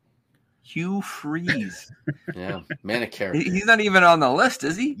 Hugh Freeze. Yeah, man of character. He's not even on the list,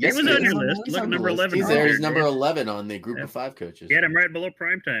 is he? Yes, he was he on your is. list. Look at number 11. He's right there. there, He's number Dave. 11 on the group of 5 coaches. He had him right below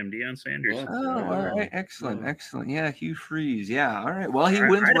primetime, Deion Sanders. Yeah. Oh, all right. Excellent. Yeah, Hugh Freeze. Yeah, all right. Well, he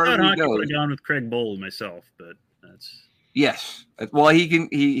wins I wherever he would goes. have gone with Craig Bowl myself, but that's... Yes. Well, he can.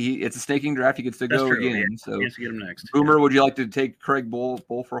 He it's a snaking draft. He gets to That's go true. again. Yeah, So, he has to get him next. Boomer, would you like to take Craig Bull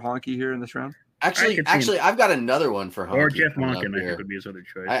for Honky here in this round? Actually, I've got another one for Honky. Or Jeff Monken, I think, would be his other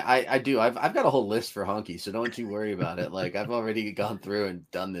choice. I do. I've got a whole list for Honky, so don't you worry about it. Like, I've already gone through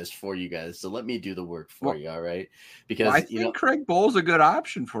and done this for you guys, so let me do the work for you, all right? Because I think Craig Bull's a good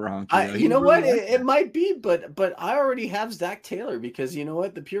option for Honky. You know what? It might be, but I already have Zach Taylor because you know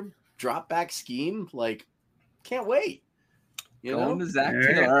what? The pure drop back scheme, like, can't wait. Going to Zach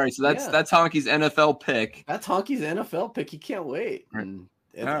Taylor. All right, so that's Honky's NFL pick. That's Honky's NFL pick. He can't wait. And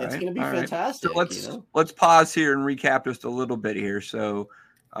it's going to be fantastic. So let's pause here and recap just a little bit here. So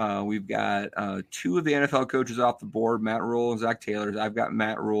we've got 2 of the NFL coaches off the board, Matt Rule and Zach Taylor. I've got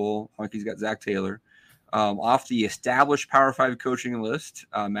Matt Rule. Honky's got Zach Taylor. Off the established Power 5 coaching list,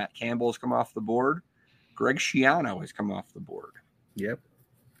 Matt Campbell's come off the board. Greg Schiano has come off the board. Yep.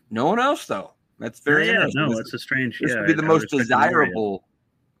 No one else, though. That's very interesting. No, it's a strange. This would be the most desirable.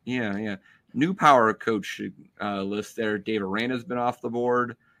 Yeah. New power coach list there. Dave Aranda's been off the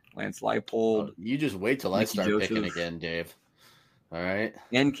board. Lance Leipold. You just wait till I start picking again, Dave. All right.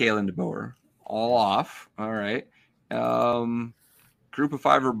 And Kalen DeBoer. All off. All right. Group of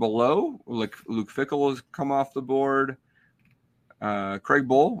 5 or below. Luke Fickle has come off the board. Craig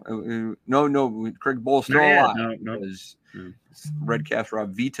Bull. No. Craig Bull's still alive. No. Redcast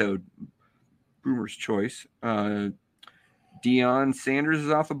Rob vetoed Boomer's choice. Deion Sanders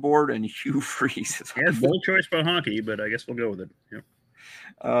is off the board, and Hugh Freeze is off. Bold choice by Honky, but I guess we'll go with it. Yep.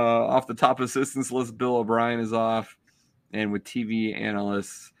 Off the top assistants list, Bill O'Brien is off, and with TV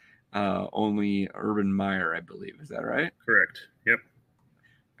analysts, only Urban Meyer, I believe. Is that right? Correct. Yep.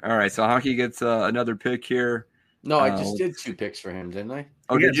 All right, so Honky gets another pick here. No, I just did 2 picks for him, didn't I?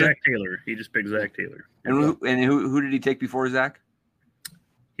 Oh, did you? Zach Taylor. He just picked Zach Taylor. And who did he take before Zach?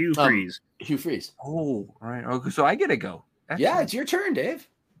 Hugh Freeze. Hugh Freeze. Oh, all right. Okay, so I get to go. Excellent. Yeah, it's your turn, Dave.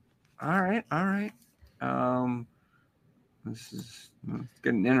 All right. This is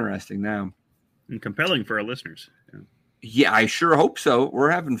getting interesting now. And compelling for our listeners. Yeah, I sure hope so.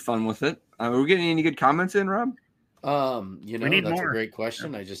 We're having fun with it. Are we getting any good comments in, Rob? That's more. A great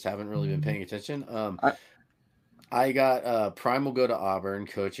question. I just haven't really been paying attention. I got Prime will go to Auburn,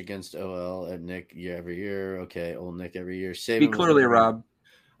 coach against OL at Nick every year. Okay, old Nick every year. Be clearly, Rob.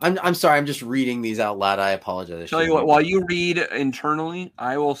 I'm sorry. I'm just reading these out loud. I apologize. Tell you what. While you read internally,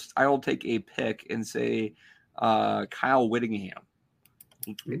 I will take a pick and say Kyle Whittingham.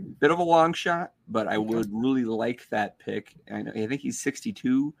 Bit of a long shot, but I would really like that pick. I think he's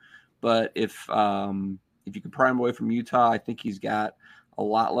 62, but if you could pry him away from Utah, I think he's got a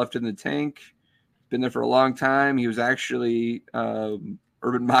lot left in the tank. Been there for a long time. He was actually Urban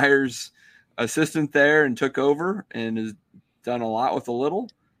Meyer's assistant there and took over and has done a lot with a little.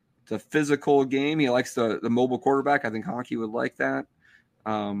 It's a physical game. He likes the mobile quarterback. I think Honky would like that.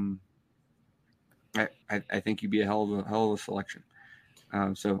 I think you'd be a hell of a selection.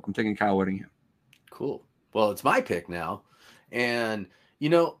 So I'm taking Kyle Whittingham. Cool. Well, it's my pick now. And,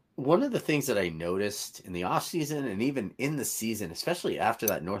 one of the things that I noticed in the offseason and even in the season, especially after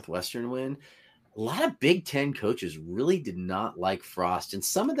that Northwestern win, a lot of Big Ten coaches really did not like Frost. And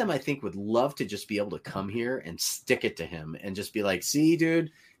some of them, I think, would love to just be able to come here and stick it to him and just be like, see,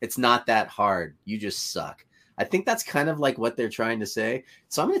 dude, it's not that hard. You just suck. I think that's kind of like what they're trying to say.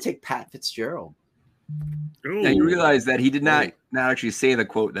 So I'm going to take Pat Fitzgerald. Now you realize that he did not actually say the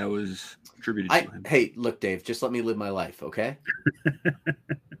quote that was attributed to him. Hey, look, Dave, just let me live my life, okay?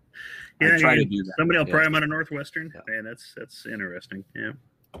 I try to do that. Somebody will pry him out of Northwestern. Yeah. Man, that's interesting. Yeah.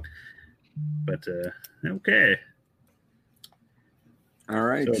 But okay. All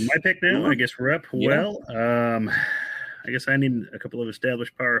right. So my pick now, I guess we're up. Yeah. Well, I guess I need a couple of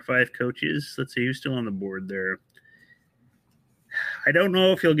established Power 5 coaches. Let's see who's still on the board there. I don't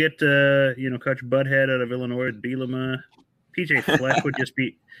know if you'll get Coach Butthead out of Illinois with Bielema. PJ Fleck would just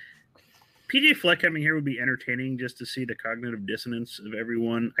be PJ Fleck coming here would be entertaining just to see the cognitive dissonance of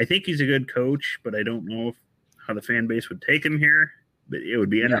everyone. I think he's a good coach, but I don't know how the fan base would take him here. But it would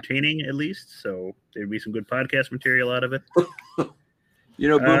be entertaining at least. So there'd be some good podcast material out of it.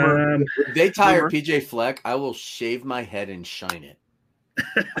 Boomer, if they tire PJ Fleck, I will shave my head and shine it.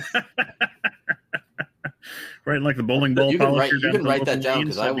 Right, like the bowling ball You can polisher. write, you can write that down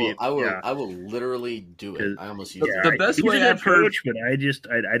because I Yeah. will literally do it. I almost use The it. best he's way a good I've heard- coach,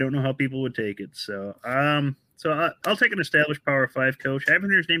 but I don't know how people would take it. So I'll take an established Power 5 coach. I haven't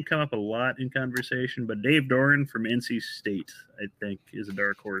heard his name come up a lot in conversation, but Dave Doran from NC State, I think, is a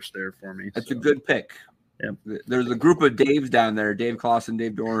dark horse there for me. That's a good pick. Yep. There's a group of Daves down there: Dave Clausen,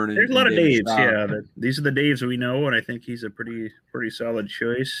 Dave Doran. There's a lot of David Daves. Staub. Yeah, these are the Daves we know, and I think he's a pretty solid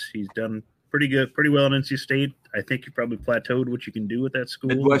choice. He's done pretty well at NC State. I think he probably plateaued what you can do with that school.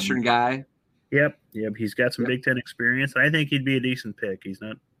 Midwestern guy. Yep. He's got some Big Ten experience. I think he'd be a decent pick. He's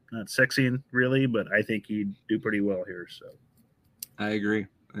not sexy really, but I think he'd do pretty well here. So I agree.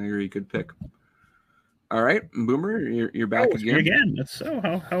 Good pick. All right, Boomer, you're back again. Again. That's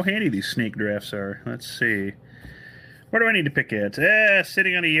how handy these snake drafts are. Let's see. Where do I need to pick at?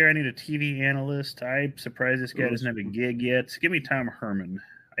 Sitting on a year, I need a TV analyst. I'm surprised this guy doesn't have a gig yet. Give me Tom Herman.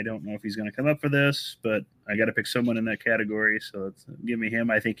 I don't know if he's going to come up for this, but I got to pick someone in that category. So give me him.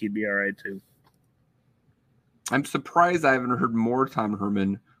 I think he'd be all right too. I'm surprised I haven't heard more Tom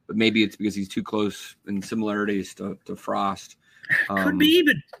Herman, but maybe it's because he's too close in similarities to Frost. Could be,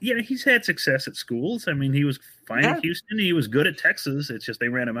 but he's had success at schools. I mean, he was fine at Houston. He was good at Texas. It's just they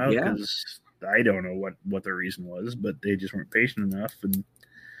ran him out because I don't know what the reason was, but they just weren't patient enough. And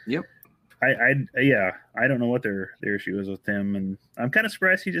I don't know what their issue is with him, and I'm kind of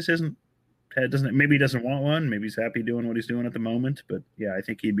surprised he just doesn't. Maybe he doesn't want one. Maybe he's happy doing what he's doing at the moment. But I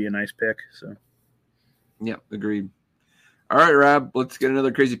think he'd be a nice pick. So agreed. All right, Rob, let's get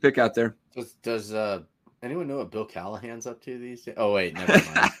another crazy pick out there. Does anyone know what Bill Callahan's up to these days? Oh wait, never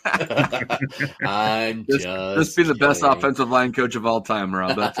mind. I'm just be the best offensive line coach of all time,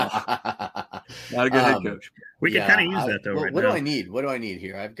 Rob. That's all. Not a good head coach. We can kind of use that though. What now. do I need? What do I need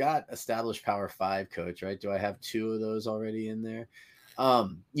here? I've got established Power 5 coach, right? Do I have 2 of those already in there?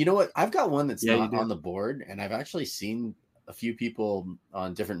 You know what? I've got one that's not on the board, and I've actually seen a few people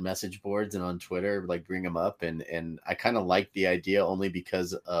on different message boards and on Twitter like bring them up, and I kind of like the idea only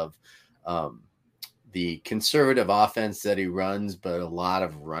because of the conservative offense that he runs, but a lot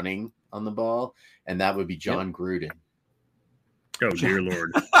of running on the ball, and that would be John Gruden. Oh dear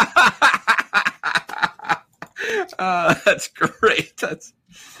Lord. That's great. That's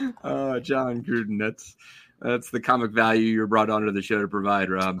John Gruden. That's the comic value you're brought onto the show to provide,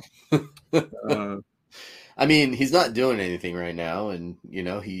 Rob. I mean, he's not doing anything right now, and he's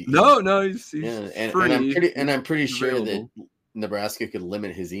I'm pretty sure that Nebraska could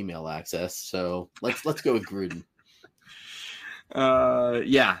limit his email access. So let's go with Gruden.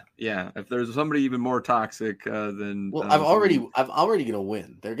 If there's somebody even more toxic than I'm already gonna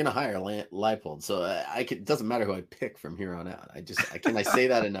win. They're gonna hire Leipold, so it doesn't matter who I pick from here on out. Can I say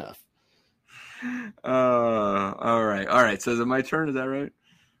that enough? All right. So is it my turn? Is that right?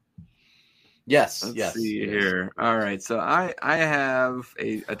 Yes. Let's see here. All right. So I have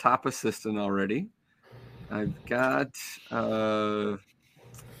a top assistant already. I've got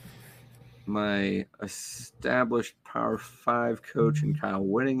my established Power 5 coach in Kyle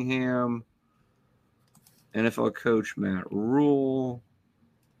Whittingham, NFL coach Matt Rule.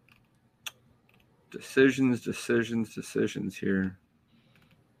 Decisions here.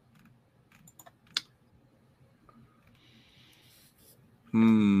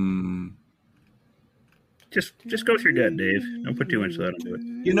 Just go with your gut, Dave. Don't put too much thought into it.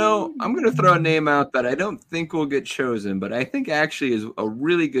 I'm going to throw a name out that I don't think will get chosen, but I think actually is a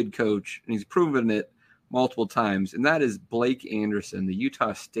really good coach, and he's proven it multiple times, and that is Blake Anderson, the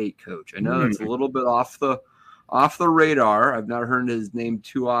Utah State coach. I know that's a little bit off the radar. I've not heard his name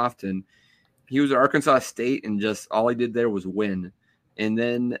too often. He was at Arkansas State, and just all he did there was win. And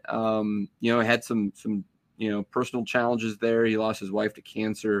then, had some personal challenges there. He lost his wife to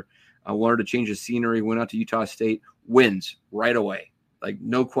cancer. Wanted to change his scenery, went out to Utah State, wins right away. Like,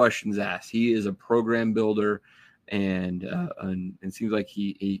 no questions asked. He is a program builder, and it seems like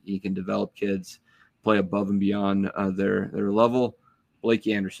he can develop kids, play above and beyond their level. Blake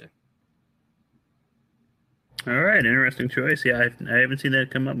Anderson. All right, interesting choice. Yeah, I haven't seen that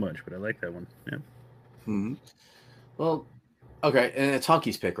come up much, but I like that one. Yeah. Mm-hmm. Well, okay, and it's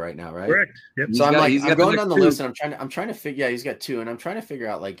Honky's pick right now, right? Correct. Yep. So I'm going down the list, and I'm trying to figure. Yeah, he's got 2, and I'm trying to figure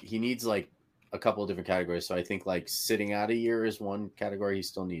out like he needs like a couple of different categories. So I think like sitting out a year is one category he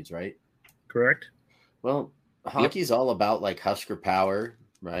still needs, right? Correct. Well, Honky's all about like Husker power,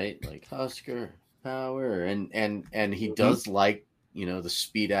 right? Like Husker power, and he does like the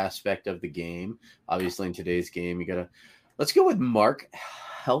speed aspect of the game. Obviously, in today's game, let's go with Mark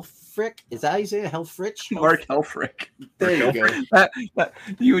Helfrich. Is that how you say it? Helfrich? Mark Helfrich. There you go. That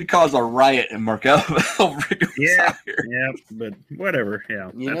you would cause a riot in Mark Helfrich. Yeah, but whatever.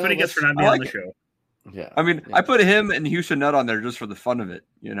 Yeah, that's what he gets for not being on the show. Yeah. I mean, I put him and Houston Nutt on there just for the fun of it,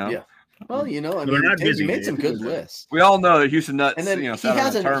 you know? Yeah. Well, you know, I They're mean, not Dave, busy, you made Dave. some good lists. We all know that Houston Nutt, And then you know, he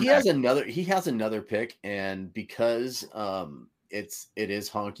has another pick, and because it is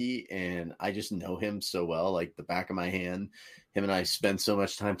Honky, and I just know him so well, like the back of my hand. Him and I spend so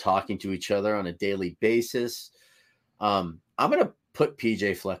much time talking to each other on a daily basis. I'm gonna put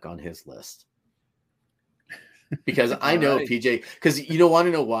PJ Fleck on his list. Because I know PJ, because you don't want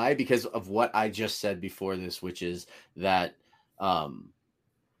to know why, because of what I just said before this, which is that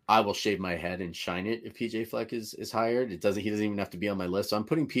I will shave my head and shine it if PJ Fleck is hired. He doesn't even have to be on my list. So I'm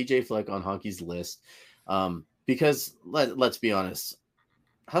putting PJ Fleck on Honky's list. Because let's be honest,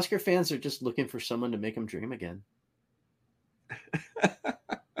 Husker fans are just looking for someone to make them dream again.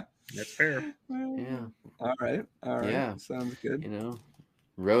 That's fair. Yeah. All right. Yeah. Sounds good. You know,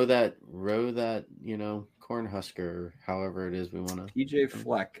 row that, you know, Cornhusker, however it is we want to. PJ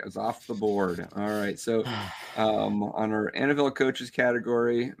Fleck is off the board. All right. So on our NFL coaches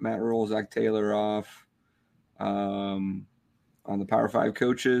category, Matt Rule, Zach Taylor off. On the Power 5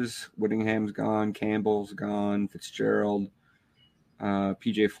 coaches, Whittingham's gone, Campbell's gone, Fitzgerald,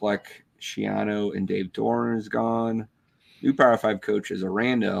 PJ Fleck, Shiano, and Dave Dorn is gone. New Power 5 coaches,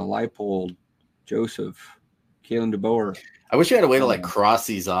 Aranda, Leipold, Joseph, Kalen DeBoer. I wish you had a way to like cross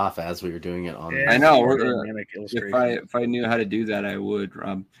these off as we were doing it on. I know. If I knew how to do that, I would.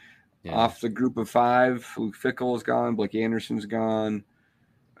 Off the group of 5, Luke Fickle is gone. Blake Anderson's gone.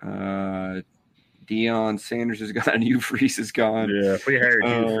 Deion Sanders is gone. Hugh Freeze is gone. Yeah, if we hired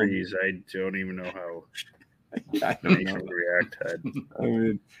Hugh Freeze, I don't even know how I don't know. would react. I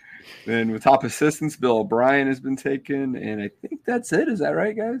mean, then with top assistants, Bill O'Brien has been taken, and I think that's it. Is that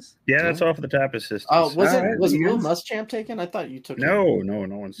right, guys? Yeah, that's off the top assistants. Oh, was Will Muschamp taken? I thought you took him. No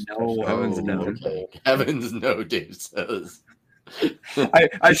one's. No, Evans no. Okay. Evans no, Dave says.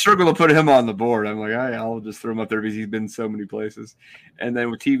 I struggle to put him on the board. I'm like, I'll just throw him up there because he's been so many places. And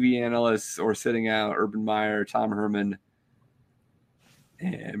then with TV analysts or sitting out, Urban Meyer, Tom Herman,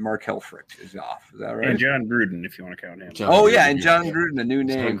 and Mark Helfrich is off. Is that right? And John Gruden, if you want to count him. And John Gruden, a new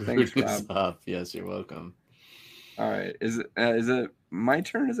name. Thanks, Rob. Off. Yes, you're welcome. All right. Is it my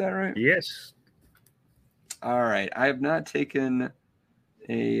turn? Is that right? Yes. All right. I have not taken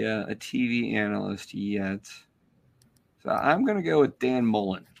a TV analyst yet. So I'm going to go with Dan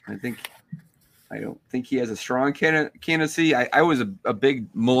Mullen. I don't think he has a strong candidacy. I was a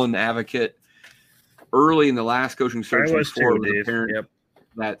big Mullen advocate early in the last coaching search before it was apparent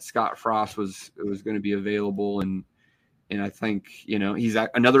that Scott Frost was going to be available, and I think he's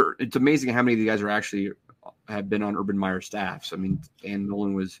another. It's amazing how many of the guys have been on Urban Meyer staffs. I mean, Dan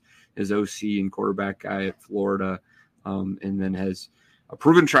Mullen was his OC and quarterback guy at Florida, and then has a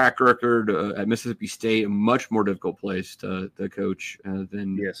proven track record at Mississippi State, a much more difficult place to coach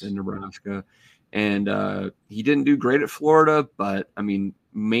than Nebraska. And he didn't do great at Florida, but I mean,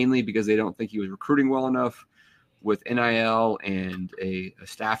 mainly because they don't think he was recruiting well enough. With NIL and a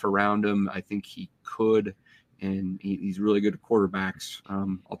staff around him, I think he could, and he's really good at quarterbacks.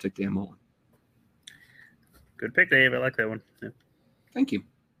 I'll take Dan Mullen. Good pick, Dave. I like that one. Yeah. Thank you.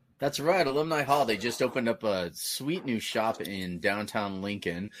 That's right. Alumni Hall. They just opened up a sweet new shop in downtown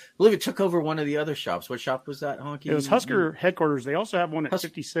Lincoln. I believe it took over one of the other shops. What shop was that, Honky? It was Husker headquarters. They also have one at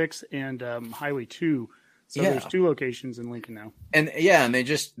 56 and Highway 2. So there's 2 locations in Lincoln now. And they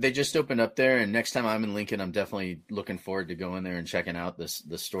just opened up there. And next time I'm in Lincoln, I'm definitely looking forward to going there and checking out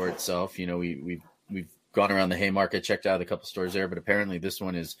the store itself. We've gone around the Haymarket, checked out a couple stores there, but apparently this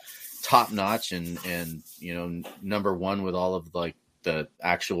one is top notch and number one with all of like the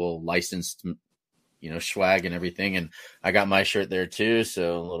actual licensed swag and everything. And I got my shirt there too,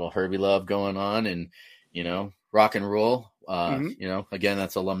 so a little Herbie love going on, and rock and roll. Again,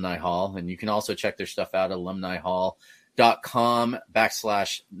 that's Alumni Hall, and you can also check their stuff out at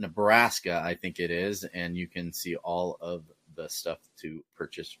alumnihall.com/Nebraska, I think it is, and you can see all of the stuff to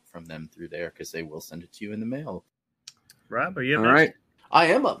purchase from them through there because they will send it to you in the mail. Rob, are you all right? I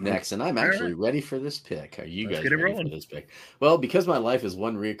am up next, and I'm actually ready for this pick. Are you guys ready for this pick? Well, because my life is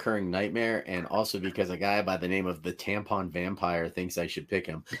one recurring nightmare, and also because a guy by the name of the Tampon Vampire thinks I should pick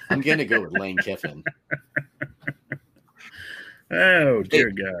him, I'm going to go with Lane Kiffin. Oh,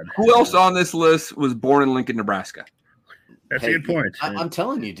 dear God. Who else on this list was born in Lincoln, Nebraska? That's a good point. I'm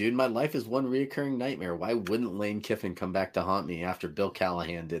telling you, dude, my life is one recurring nightmare. Why wouldn't Lane Kiffin come back to haunt me after Bill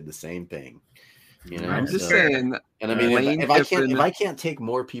Callahan did the same thing? I'm just saying. And I mean, if I can't take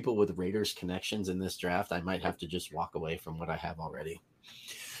more people with Raiders connections in this draft, I might have to just walk away from what I have already.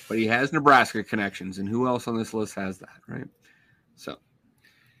 But he has Nebraska connections, and who else on this list has that, right? So,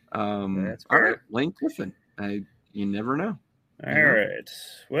 all right, Lane Kiffin. You never know. All right.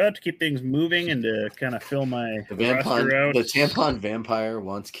 Well, to keep things moving and to kind of fill my roster out, the tampon vampire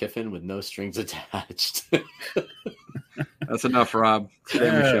wants Kiffin with no strings attached. That's enough, Rob. We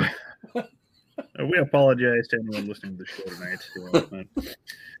apologize to anyone listening to the show tonight.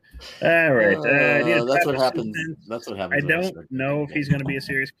 All right. That's what happens. That's what happens. I don't know if he's going to be a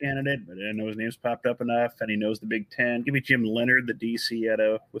serious candidate, but I know his name's popped up enough, and he knows the Big Ten. Give me Jim Leonard, the DC out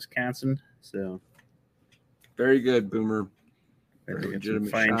of Wisconsin. So very good, Boomer.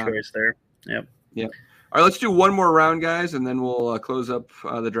 Fine choice there. Yep. All right, let's do one more round, guys, and then we'll close up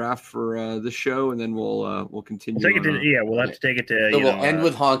the draft for this show, and then we'll continue. We'll have to take it to. So we'll end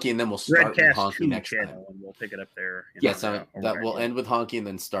with Honky, and then we'll start with Honky next time. And we'll pick it up there. Yes, we'll end with Honky, and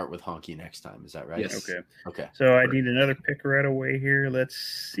then start with Honky next time. Is that right? Yes. Okay. So I need another pick right away here. Let's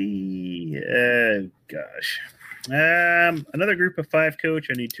see. Another group of 5 coach.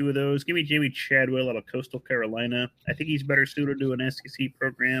 I need 2 of those. Give me Jamie Chadwell out of Coastal Carolina. I think he's better suited to an SEC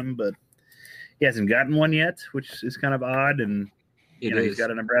program, but he hasn't gotten one yet, which is kind of odd. And he's got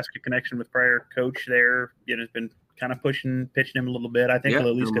a Nebraska connection with prior coach there. Has been kind of pitching him a little bit. I think he'll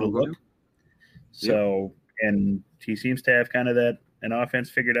at least get a look. So, and he seems to have kind of an offense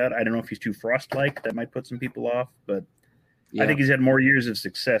figured out. I don't know if he's too Frost-like. That might put some people off, but I think he's had more years of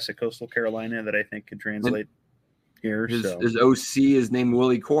success at Coastal Carolina that I think could translate here. His OC is named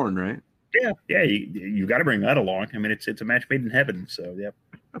Willie Korn, right? Yeah. You got to bring that along. I mean, it's a match made in heaven. So, yep.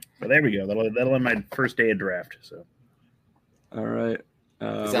 Well, there we go. That'll end my first day of draft. So, all right,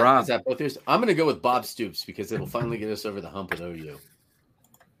 Rob. Is that both yours? I'm going to go with Bob Stoops because it'll finally get us over the hump with OU.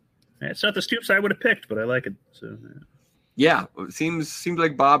 It's not the Stoops I would have picked, but I like it. So, yeah, it seems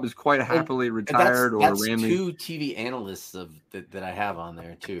like Bob is quite happily retired. That's or 2 TV analysts that I have on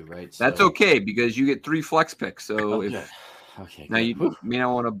there too, right? So, that's okay because you get 3 flex picks. So okay. Now you may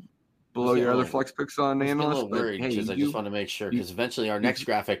not want to blow your other flex picks on analysts. I just want to make sure because eventually our next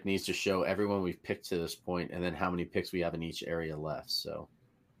graphic needs to show everyone we've picked to this point and then how many picks we have in each area left. So,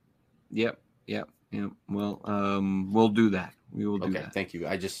 Yep. Well, we'll do that. We will do that. Okay, thank you.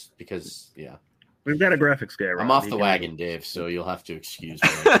 Because we've got a graphics guy. I'm off the wagon, Dave, so you'll have to excuse me.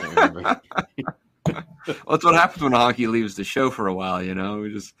 I can't remember. Well, that's what happens when Honky leaves the show for a while. We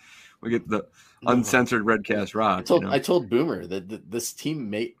get the uncensored Redcast Rob. I told Boomer that this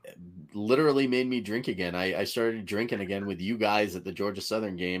team literally made me drink again. I started drinking again with you guys at the Georgia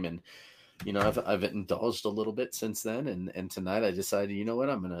Southern game, and I've indulged a little bit since then. And tonight I decided, you know what,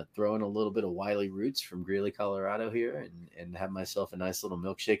 I'm going to throw in a little bit of Wiley Roots from Greeley, Colorado here, and have myself a nice little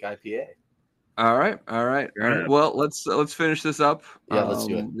milkshake IPA. All right. Well, let's finish this up. Yeah, let's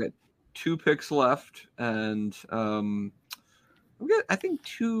do it. We got 2 picks left, and we got, I think,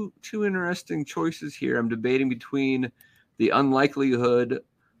 two interesting choices here. I'm debating between the unlikelihood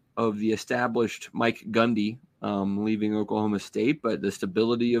of the established Mike Gundy leaving Oklahoma State, but the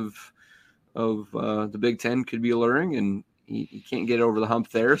stability of the Big Ten could be alluring, and he can't get over the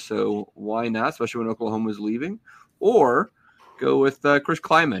hump there. So why not, especially when Oklahoma is leaving? Or go with Chris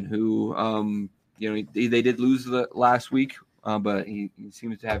Kleiman, who they did lose the last week, but he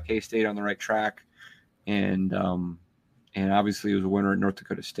seems to have K-State on the right track, and obviously he was a winner at North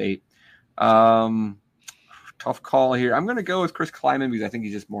Dakota State. Tough call here. I'm going to go with Chris Kleiman because I think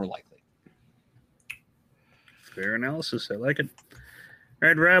he's just more likely. Fair analysis. I like it. All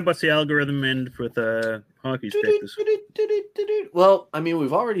right, Rob, what's the algorithm end with Honky's pick this week? Well, I mean,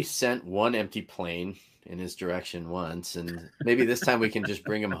 we've already sent one empty plane in his direction once, and maybe this time we can just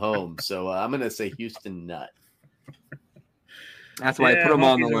bring him home. So I'm going to say Houston Nut. That's why I put him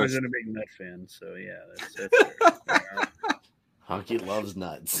on the list. He's a big nut fan, so yeah, that's Honky loves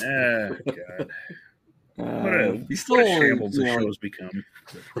nuts. Oh, God. What a shambles the show's become.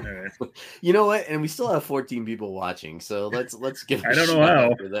 All right. You know what? And we still have 14 people watching, so let's give. I don't know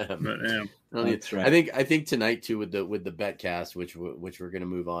how for them. But, yeah. That's right. I think tonight too with the Betcast, which we're going to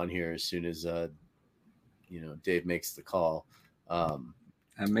move on here as soon as Dave makes the call. I'm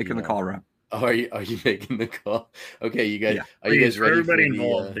making the call, Rob. Oh, are you making the call? Okay, you guys. Yeah. Are you guys ready? Everybody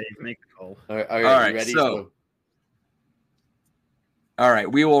involved, Dave, make the call. All right, you ready? So, all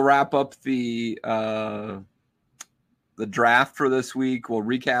right, we will wrap up the draft for this week. We'll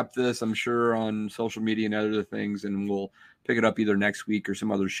recap this, I'm sure, on social media and other things, and we'll pick it up either next week or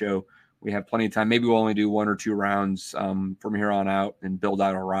some other show. We have plenty of time. Maybe we'll only do 1 or 2 rounds from here on out and build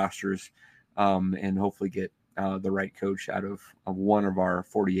out our rosters and hopefully get the right coach out of one of our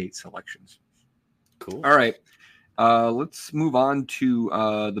 48 selections. Cool. All right. Let's move on to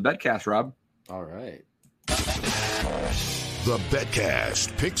the Betcast, Rob. All right. The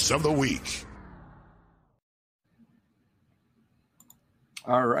Betcast Picks of the Week.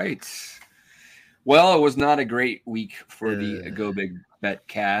 All right. Well, it was not a great week for the Go Big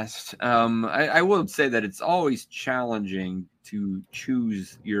Betcast. I will say that it's always challenging to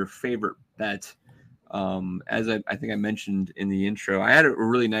choose your favorite bet. As I think I mentioned in the intro, I had a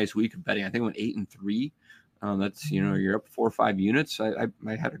really nice week of betting. I think I went 8-3. That's, you're up 4 or 5 units. I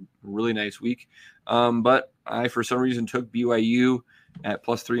had a really nice week. But I, for some reason, took BYU at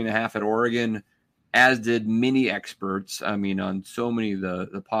plus 3.5 at Oregon, as did many experts. I mean, on so many of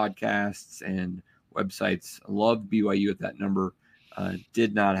the podcasts and websites, loved BYU at that number.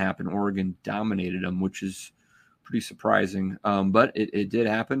 Did not happen. Oregon dominated them, which is pretty surprising. But it did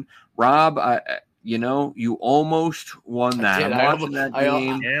happen. Rob, you almost won that. I'm watching that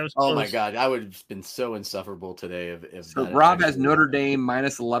game. Oh my God, I would have been so insufferable today if so Rob has Notre Dame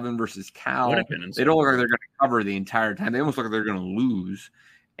minus 11 versus Cal. They don't look like they're going to cover the entire time. They almost look like they're going to lose.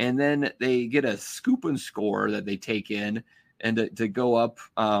 And then they get a scoop and score that they take in, and to go up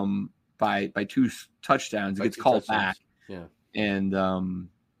by 2 touchdowns. It gets called back. Yeah. And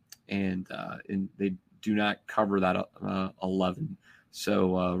they do not cover that 11.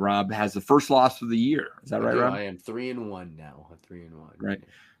 So Rob has the first loss of the year. Is that right, Rob? I am 3-1 now. 3-1. Right.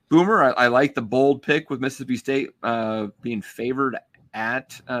 Boomer, I like the bold pick with Mississippi State being favored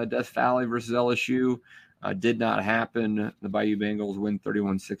at Death Valley versus LSU. Did not happen. The Bayou Bengals win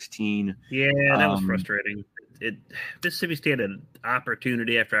 31-16. Yeah, that was frustrating. Mississippi State had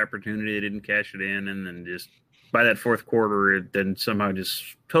opportunity after opportunity. They didn't cash it in, and then just by that fourth quarter, it then somehow just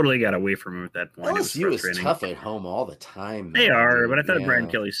totally got away from him at that point. LSU is tough at home all the time. They are, but I thought Brian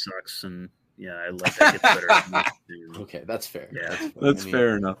Kelly sucks, and I let that get better. Okay, that's fair. Yeah, that's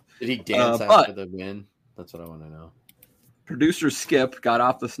fair enough. Did he dance after the win? That's what I want to know. Producer Skip got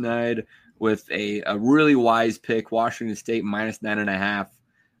off the snide with a really wise pick, Washington State minus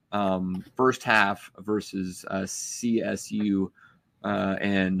 9.5, first half versus CSU.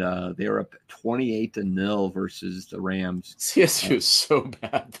 And they were up 28-0 versus the Rams. CSU is so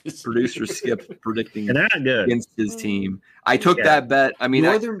bad. Producer Skip predicting and they're not good against his team. I took that bet. I mean,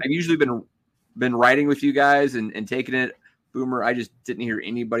 I've usually been writing with you guys and taking it. Boomer, I just didn't hear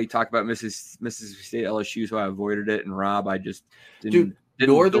anybody talk about Mississippi State LSU, so I avoided it. And Rob, I just didn't.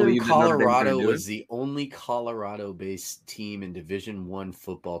 Northern Colorado was the only Colorado-based team in Division I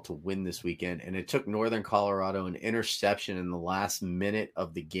football to win this weekend, and it took Northern Colorado an interception in the last minute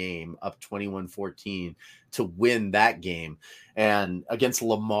of the game, up 21-14, to win that game, and against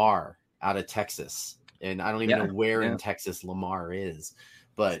Lamar out of Texas. And I don't even know where in Texas Lamar is.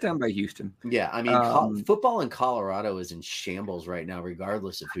 But it's down by Houston. Yeah, I mean, football in Colorado is in shambles right now,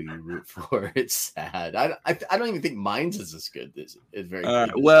 regardless of who you root for. It's sad. I don't even think mine's is as good. It's very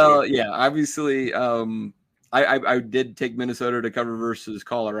good. Well, yeah, obviously, I did take Minnesota to cover versus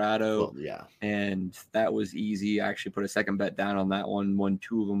Colorado. Well, and that was easy. I actually put a second bet down on that one, won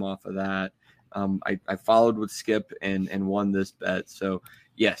 2 of them off of that. I followed with Skip and won this bet. So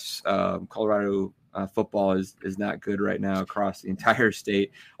yes, Colorado. Football is not good right now across the entire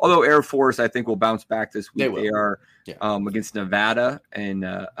state. Although Air Force, I think, will bounce back this week. They are against Nevada, and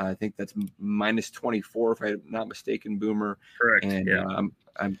I think that's minus 24, if I'm not mistaken, Boomer. Correct. And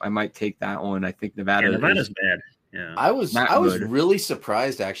I might take that one. I think Nevada's bad. Yeah, I was really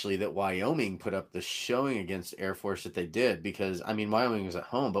surprised actually that Wyoming put up the showing against Air Force that they did, because I mean Wyoming was at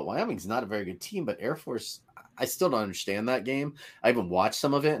home, but Wyoming's not a very good team. But Air Force, I still don't understand that game. I even watched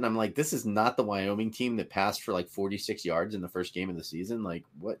some of it, and I'm like, this is not the Wyoming team that passed for like 46 yards in the first game of the season. Like,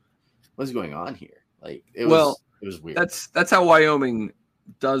 what's going on here? Like, it was weird. That's how Wyoming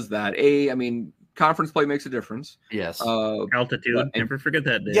does that. I mean, conference play makes a difference. Yes. Altitude. Never forget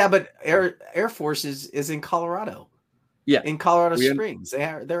that day. Yeah, but Air Force is in Colorado. Yeah. In Colorado Springs.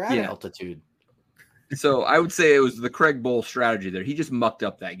 They're at altitude. So I would say it was the Craig Bowl strategy there. He just mucked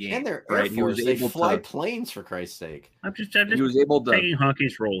up that game. And they're Air Force. They fly planes, for Christ's sake. I'm just he was able to taking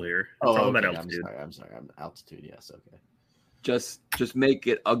Honky's role here. It's all about altitude. I'm sorry. Altitude, yes, okay. Just make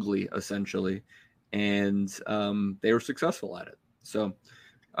it ugly, essentially. And they were successful at it. So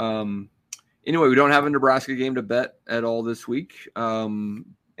anyway, we don't have a Nebraska game to bet at all this week. And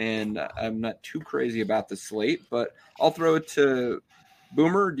I'm not too crazy about the slate, but I'll throw it to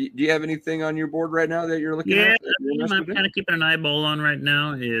Boomer. Do you have anything on your board right now that you're looking at? Yeah, I'm kind of keeping an eyeball on right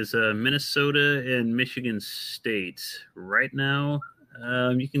now is Minnesota and Michigan State. Right now,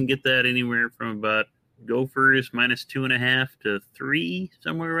 you can get that anywhere from about Gophers minus 2.5 to 3,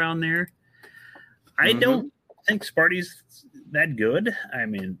 somewhere around there. I don't think Sparty's that good. I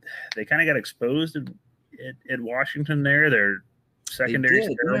mean, they kind of got exposed at Washington there. Their secondary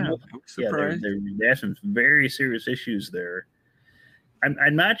is terrible. They have some very serious issues there.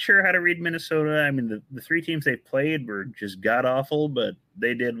 I'm not sure how to read Minnesota. I mean, the 3 teams they played were just god awful, but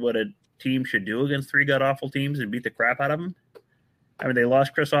they did what a team should do against three god-awful teams and beat the crap out of them. I mean, they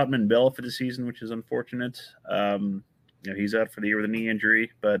lost Chris Ottman-Bell for the season, which is unfortunate. He's out for the year with a knee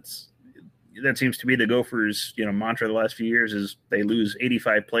injury, but that seems to be the Gophers' mantra the last few years is they lose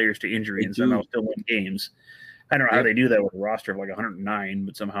 85 players to injury and somehow still win games. I don't know how they do that with a roster of like 109,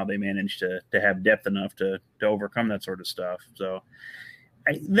 but somehow they manage to have depth enough to overcome that sort of stuff. So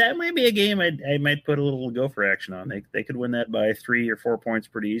that might be a game I might put a little Gopher action on. They could win that by 3 or 4 points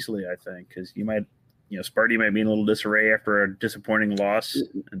pretty easily, I think, because Sparty might be in a little disarray after a disappointing loss.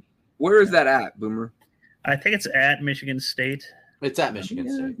 Where is that at, Boomer? I think it's at Michigan State. It's at Michigan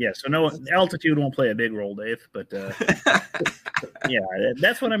State. Yeah, so no altitude won't play a big role, Dave. But yeah,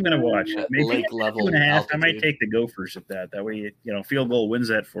 that's what I'm going to watch. Maybe lake level 2.5. altitude. I might take the Gophers at that. That way, field goal wins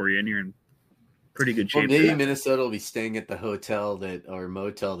that for you, and you're in pretty good shape. Well, maybe Minnesota will be staying at the hotel or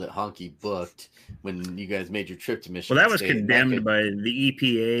motel that Honky booked when you guys made your trip to Michigan. Well, that was State. condemned by the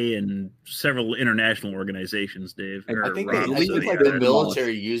EPA and several international organizations, Dave. I think the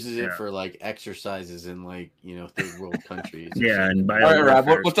military uses it for like exercises in like third world countries. Yeah, and all right, Rob,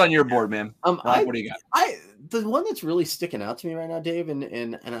 what's on your board, man? What do you got? The one that's really sticking out to me right now, Dave,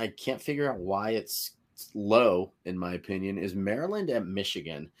 and I can't figure out why it's low in my opinion, is Maryland at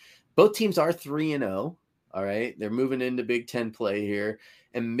Michigan. Both teams are 3-0. All right. They're moving into Big Ten play here.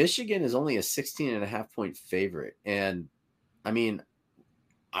 And Michigan is only a 16.5 point favorite. And I mean,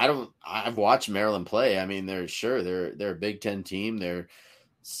 I've watched Maryland play. I mean, they're a Big Ten team. They're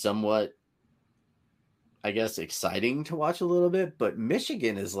somewhat, I guess, exciting to watch a little bit, but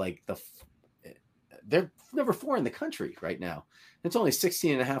Michigan is like they're number 4 in the country right now. It's only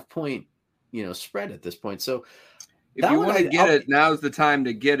 16.5 point, spread at this point. So, if you want to get it, now's the time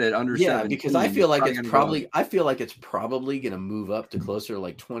to get it under 17. Because I feel like it's probably going to move up to closer to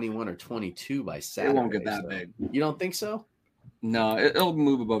like 21 or 22 by Saturday. It won't get that big. You don't think so? No, it'll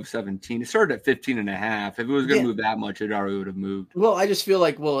move above 17. It started at 15.5. If it was going to move that much, it already would have moved. Well, I just feel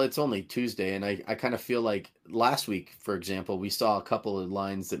like, it's only Tuesday, and I kind of feel like last week, for example, we saw a couple of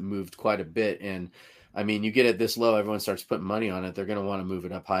lines that moved quite a bit. And I mean, you get it this low, everyone starts putting money on it. They're going to want to move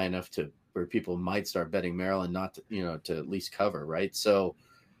it up high enough where people might start betting Maryland not to, to at least cover. Right. So,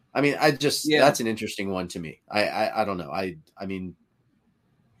 I mean, that's an interesting one to me. I don't know. I mean,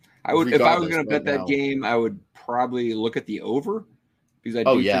 I would, if I was going to bet that game, I would probably look at the over because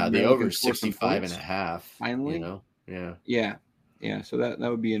the over is 65.5. Finally. Yeah. So that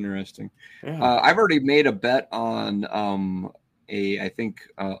would be interesting. Yeah. I've already made a bet on I think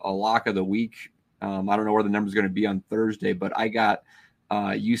a lock of the week. I don't know where the number is going to be on Thursday, but I got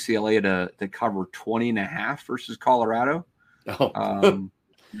UCLA to cover 20.5 versus Colorado. Oh,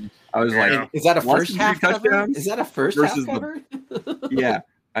 I was like, is that a first half cover? Is that a first half cover? Yeah,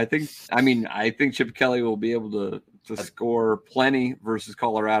 I think Chip Kelly will be able to score plenty versus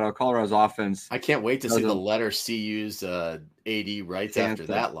Colorado. Colorado's offense. I can't wait to see the letter CU's AD right after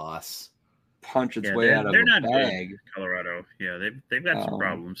that loss. Punch its way out of the bag. Good, Colorado. Yeah, they've got some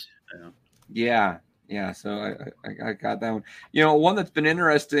problems. Yeah. So I got that one. One that's been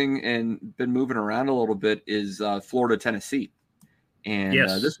interesting and been moving around a little bit is Florida, Tennessee. And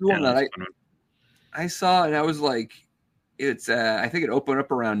this is one that I saw, and I was like, it's I think it opened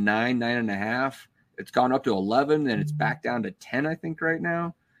up around 9.5. It's gone up to 11, and it's back down to 10, I think, right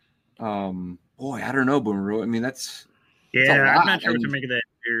now. Boy, I don't know, Boomer. I mean, that's I'm not sure what to make of that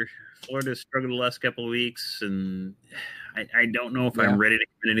here. Florida's struggled the last couple of weeks, and I don't know if I'm ready to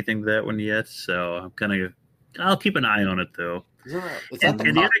commit anything to that one yet. So I'll keep an eye on it though. Is that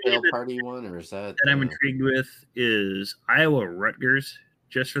the cocktail party one, or is that I'm intrigued with is Iowa Rutgers,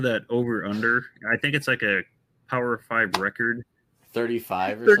 just for that over under. I think it's like a Power 5 record.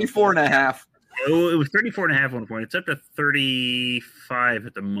 35 or 34.5. Oh, it was 34.5 at one point. It's up to 35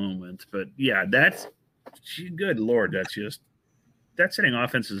 at the moment. But yeah, that's good Lord. That's hitting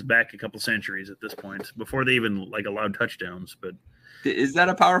offenses back a couple centuries at this point before they even allowed touchdowns. But is that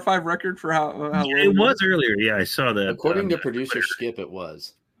a Power 5 record for how it was earlier? Yeah, I saw that. According to producer Skip, it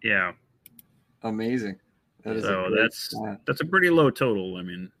was. Yeah, amazing. That's a pretty low total. I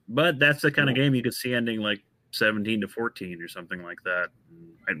mean, but that's the kind of game you could see ending like 17-14 or something like that.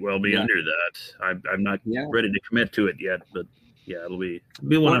 Might well be under that. I'm not ready to commit to it yet, but yeah, it'll be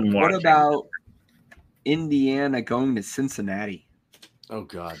one I'm watching. What about Indiana going to Cincinnati? Oh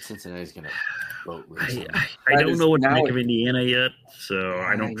God, Cincinnati's gonna boat race. I don't know what to make of Indiana yet, so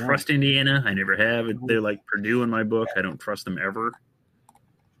I don't trust Indiana. I never have. They're like Purdue in my book. I don't trust them ever.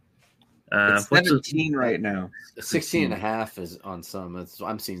 It's 17 right now. 16.5 is on some.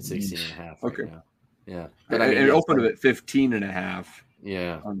 I'm seeing 16.5 right now. Yeah, but it opened at 15.5.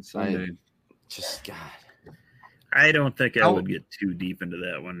 Yeah, on Sunday. God. I don't think I would get too deep into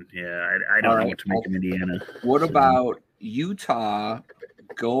that one. Yeah, I don't know what to make of Indiana. What about Utah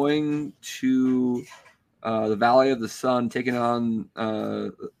going to the Valley of the Sun, taking on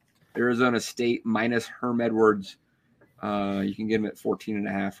Arizona State minus Herm Edwards? You can get them at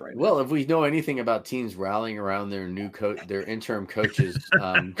 14.5 right now. Well, if we know anything about teams rallying around their new their interim coaches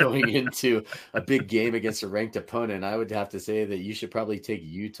going into a big game against a ranked opponent, I would have to say that you should probably take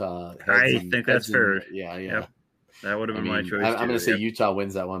Utah. I think that's fair. Yeah. Yep. That would have been my choice. I'm going to say Utah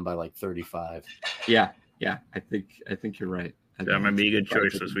wins that one by like 35. Yeah. I think you're right. That might be a good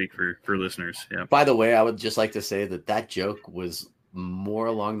choice this week for listeners. Yeah. By the way, I would just like to say that joke was more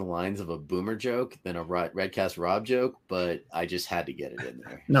along the lines of a Boomer joke than a Redcast Rob joke, but I just had to get it in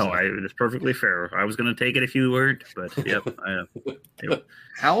there. No, it's perfectly fair. I was going to take it if you weren't, but yep. Yep.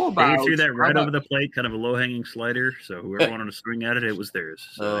 How about they threw that right over the plate, kind of a low-hanging slider, so whoever wanted to swing at it, it was theirs.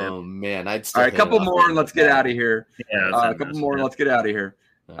 So, man, all right, a couple more and let's get out of here. Yeah, a couple more and let's get out of here.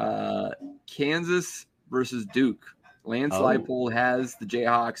 Kansas versus Duke. Lance Leipold has the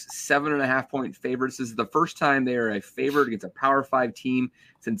Jayhawks 7.5-point favorites. This is the first time they are a favorite against a Power 5 team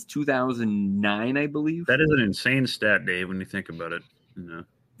since 2009, I believe. That is an insane stat, Dave, when you think about it.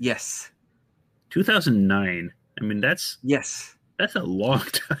 Yes. 2009. I mean, that's a long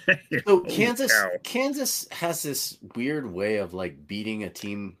time. So Kansas has this weird way of like beating a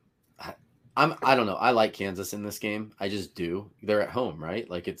team. I don't know. I like Kansas in this game. I just do. They're at home, right?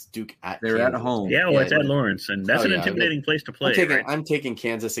 Like it's Duke at They're Kansas. at home. Yeah, it's at Lawrence, and that's an intimidating place to play. I'm taking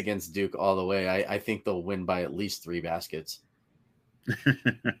Kansas against Duke all the way. I think they'll win by at least 3 baskets.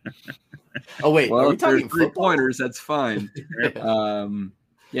 Oh wait, well, are we talking 3 football? pointers? That's fine.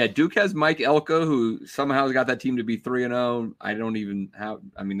 Duke has Mike Elko, who somehow has got that team to be 3-0. I don't even have.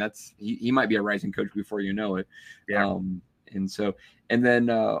 I mean, he might be a rising coach before you know it. Yeah. And then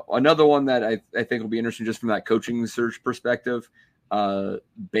another one that I think will be interesting just from that coaching search perspective,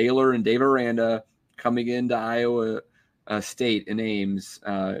 Baylor and Dave Aranda coming into Iowa State in Ames,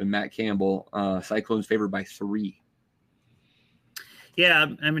 and Matt Campbell, Cyclones favored by 3. Yeah,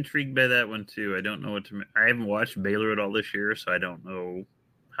 I'm intrigued by that one too. I don't know I haven't watched Baylor at all this year, so I don't know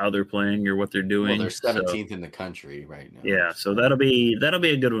how they're playing or what they're doing. Well, they're 17th in the country right now. Yeah, so that'll be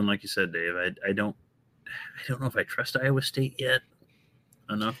a good one, like you said, Dave. I don't know if I trust Iowa State yet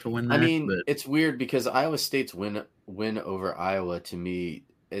enough to win that. I mean, but it's weird because Iowa State's win over Iowa, to me,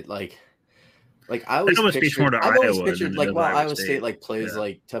 it like I always pictured Iowa State like plays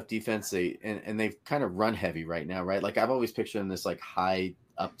like tough defense, and they've kind of run heavy right now, right? Like I've always pictured them this like high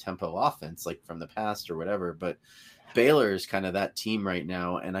up tempo offense like from the past or whatever, but Baylor is kind of that team right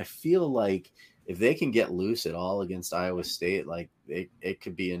now, and I feel like if they can get loose at all against Iowa State, like it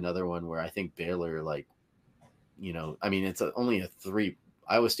could be another one where I think Baylor, like, I mean, it's only a 3.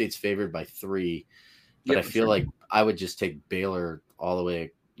 Iowa State's favored by 3, but I feel like I would just take Baylor all the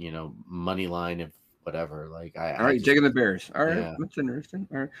way, money line if whatever. Like all right, taking the Bears. All right, yeah. That's interesting.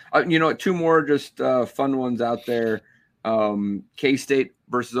 All right, 2 more just fun ones out there. K-State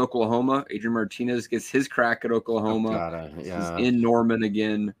versus Oklahoma. Adrian Martinez gets his crack at Oklahoma. He's in Norman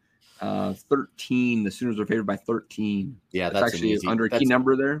again. 13. The Sooners are favored by 13. Yeah, that's actually under a key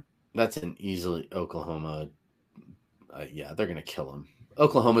number there. That's an easily Oklahoma. They're going to kill them.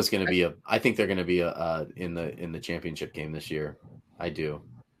 Oklahoma's going to be I think they're going to be in the championship game this year. I do.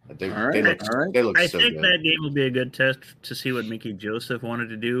 They look I so think good. That game will be a good test to see what Mickey Joseph wanted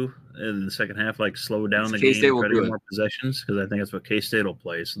to do in the second half, like slow down the game, try to get more possessions, because I think that's what K-State will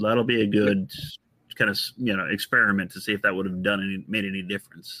play. So that'll be a good kind of experiment to see if that would have made any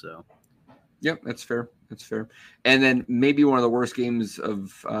difference. So, yep, that's fair. That's fair. And then maybe one of the worst games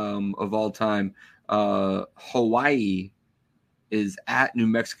of all time, Hawaii is at New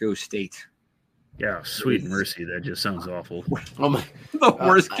Mexico State. Yeah, sweet mercy. That just sounds awful. Oh my! The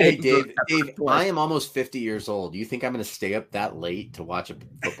worst game. Hey, Dave, I am almost 50 years old. Do you think I'm going to stay up that late to watch a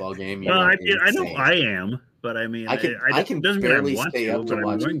football game? Well, I know I am, but I mean, I can barely stay up to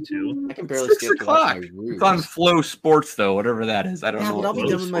watch. I can barely stay up to watch my Roos. It's on Flow Sports, though, whatever that is. I don't know. But I'll be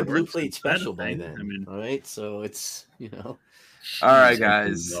done with my Blue Plate special by then. I mean, all right, so it's All right,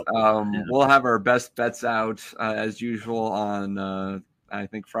 guys. We'll have our best bets out as usual on I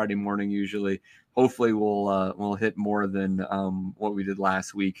think Friday morning usually. Hopefully we'll hit more than what we did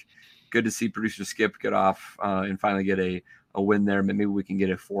last week. Good to see producer Skip get off and finally get a win there. Maybe we can get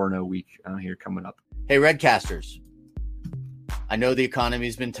a 4-0 week here coming up. Hey, Redcasters. I know the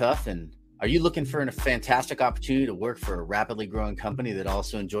economy's been tough, and are you looking for a fantastic opportunity to work for a rapidly growing company that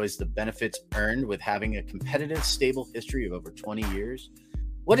also enjoys the benefits earned with having a competitive, stable history of over 20 years?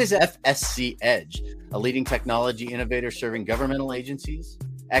 What is FSC Edge, a leading technology innovator serving governmental agencies?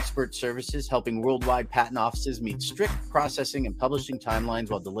 Expert services helping worldwide patent offices meet strict processing and publishing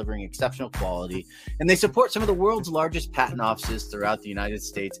timelines while delivering exceptional quality. And they support some of the world's largest patent offices throughout the United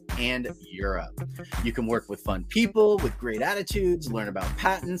States and Europe. You can work with fun people with great attitudes, learn about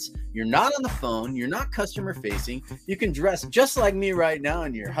patents. You're not on the phone. You're not customer facing. You can dress just like me right now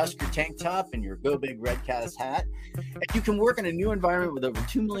in your Husker tank top and your Go Big Redcast hat. And you can work in a new environment with over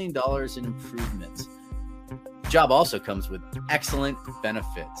 $2 million in improvements. Job also comes with excellent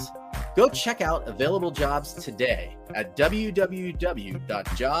benefits. Go check out available jobs today at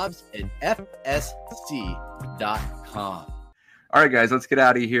www.jobsandfsc.com. All right, guys, let's get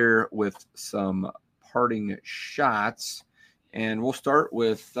out of here with some parting shots. And we'll start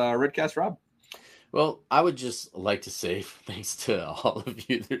with Redcast Rob. Well, I would just like to say thanks to all of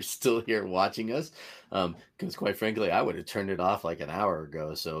you that are still here watching us. Because quite frankly, I would have turned it off like an hour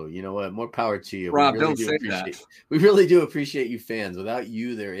ago. So you know what? More power to you. Rob, don't say that. We really do appreciate you fans. Without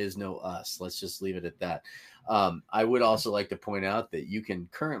you, there is no us. Let's just leave it at that. I would also like to point out that you can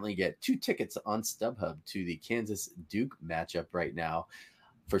currently get 2 tickets on StubHub to the Kansas Duke matchup right now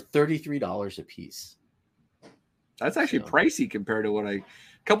for $33 a piece. That's actually pricey compared to what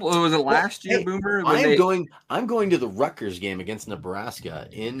was it last year, Boomer? I'm going to the Rutgers game against Nebraska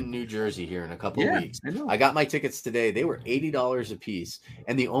in New Jersey here in a couple of weeks. I got my tickets today. They were $80 a piece.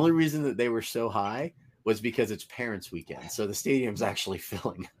 And the only reason that they were so high was because it's Parents Weekend. So the stadium's actually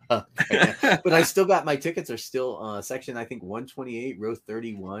filling up. But I still got my tickets are still section, I think 128, row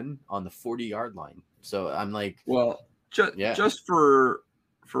 31 on the 40-yard line. So I'm like, well, just for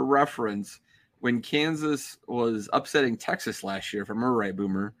reference, when Kansas was upsetting Texas last year, if I remember right,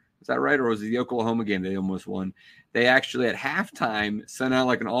 Boomer, is that right? Or was it the Oklahoma game they almost won? They actually at halftime sent out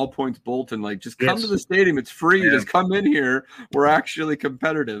like an all-points bulletin, like just come to the stadium. It's free. Just come in here. We're actually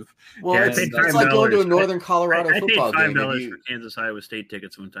competitive. Well, it's like going to a Northern Colorado football game. I paid $5 for Kansas Iowa State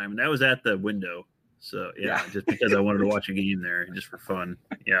tickets one time, and that was at the window. So just because I wanted to watch a game there, just for fun.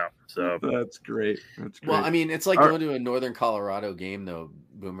 Yeah, so that's great. Well, I mean, it's like going to a Northern Colorado game, though,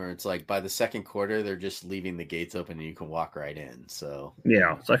 Boomer. It's like by the second quarter, they're just leaving the gates open and you can walk right in. So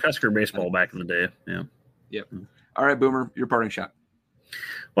yeah, it's like Husker baseball back in the day. Yeah. Yep. All right, Boomer, your parting shot.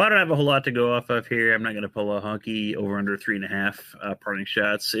 Well, I don't have a whole lot to go off of here. I'm not going to pull a honky over under 3.5 parting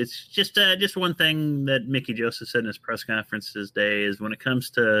shots. It's just one thing that Mickey Joseph said in his press conference this day is when it comes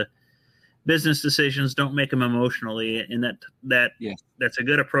to business decisions, don't make them emotionally, and that's a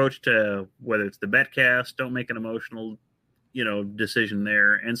good approach to whether it's the Betcast. Don't make an emotional, decision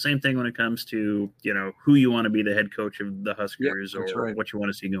there. And same thing when it comes to who you want to be the head coach of the Huskers or what you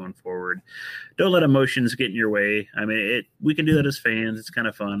want to see going forward. Don't let emotions get in your way. I mean, we can do that as fans. It's kind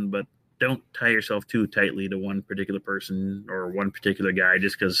of fun, but don't tie yourself too tightly to one particular person or one particular guy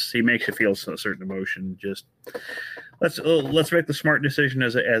just because he makes you feel a certain emotion. Just let's make the smart decision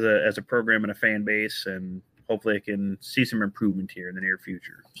as a program and a fan base, and hopefully I can see some improvement here in the near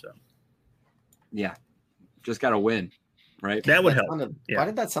future. So, yeah, just got to win, right? That would help. Why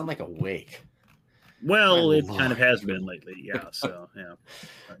did that sound like a wake? Well, it kind of has been lately, yeah. So, yeah.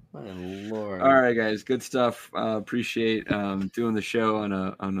 My Lord. All right, guys, good stuff. Appreciate doing the show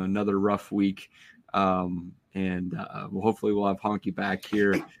on another rough week, and hopefully we'll have Honky back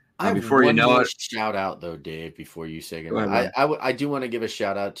here. Before you know it, shout out though, Dave. Before you say goodbye, I do want to give a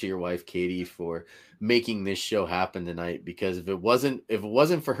shout out to your wife, Katie, for making this show happen tonight. Because if it wasn't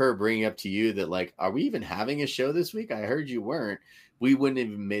for her bringing up to you that like, are we even having a show this week? I heard you weren't. We wouldn't have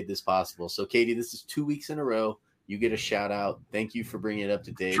even made this possible. So, Katie, this is 2 weeks in a row. You get a shout out. Thank you for bringing it up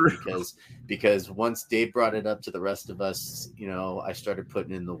to Dave because once Dave brought it up to the rest of us, I started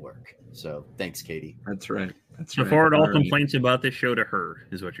putting in the work. So thanks, Katie. That's right. So forward all complaints about this show to her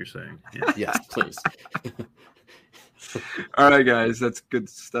is what you're saying. Yeah. Yes, please. All right, guys. That's good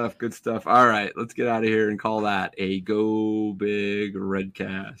stuff. Good stuff. All right. Let's get out of here and call that a Go Big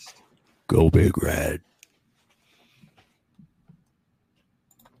Redcast. Go Big Red.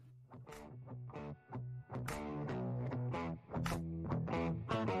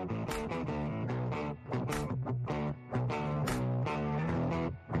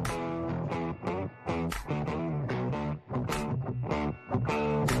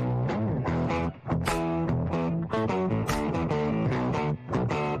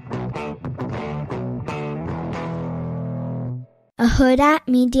 A Huda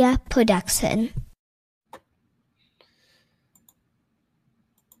Media Production.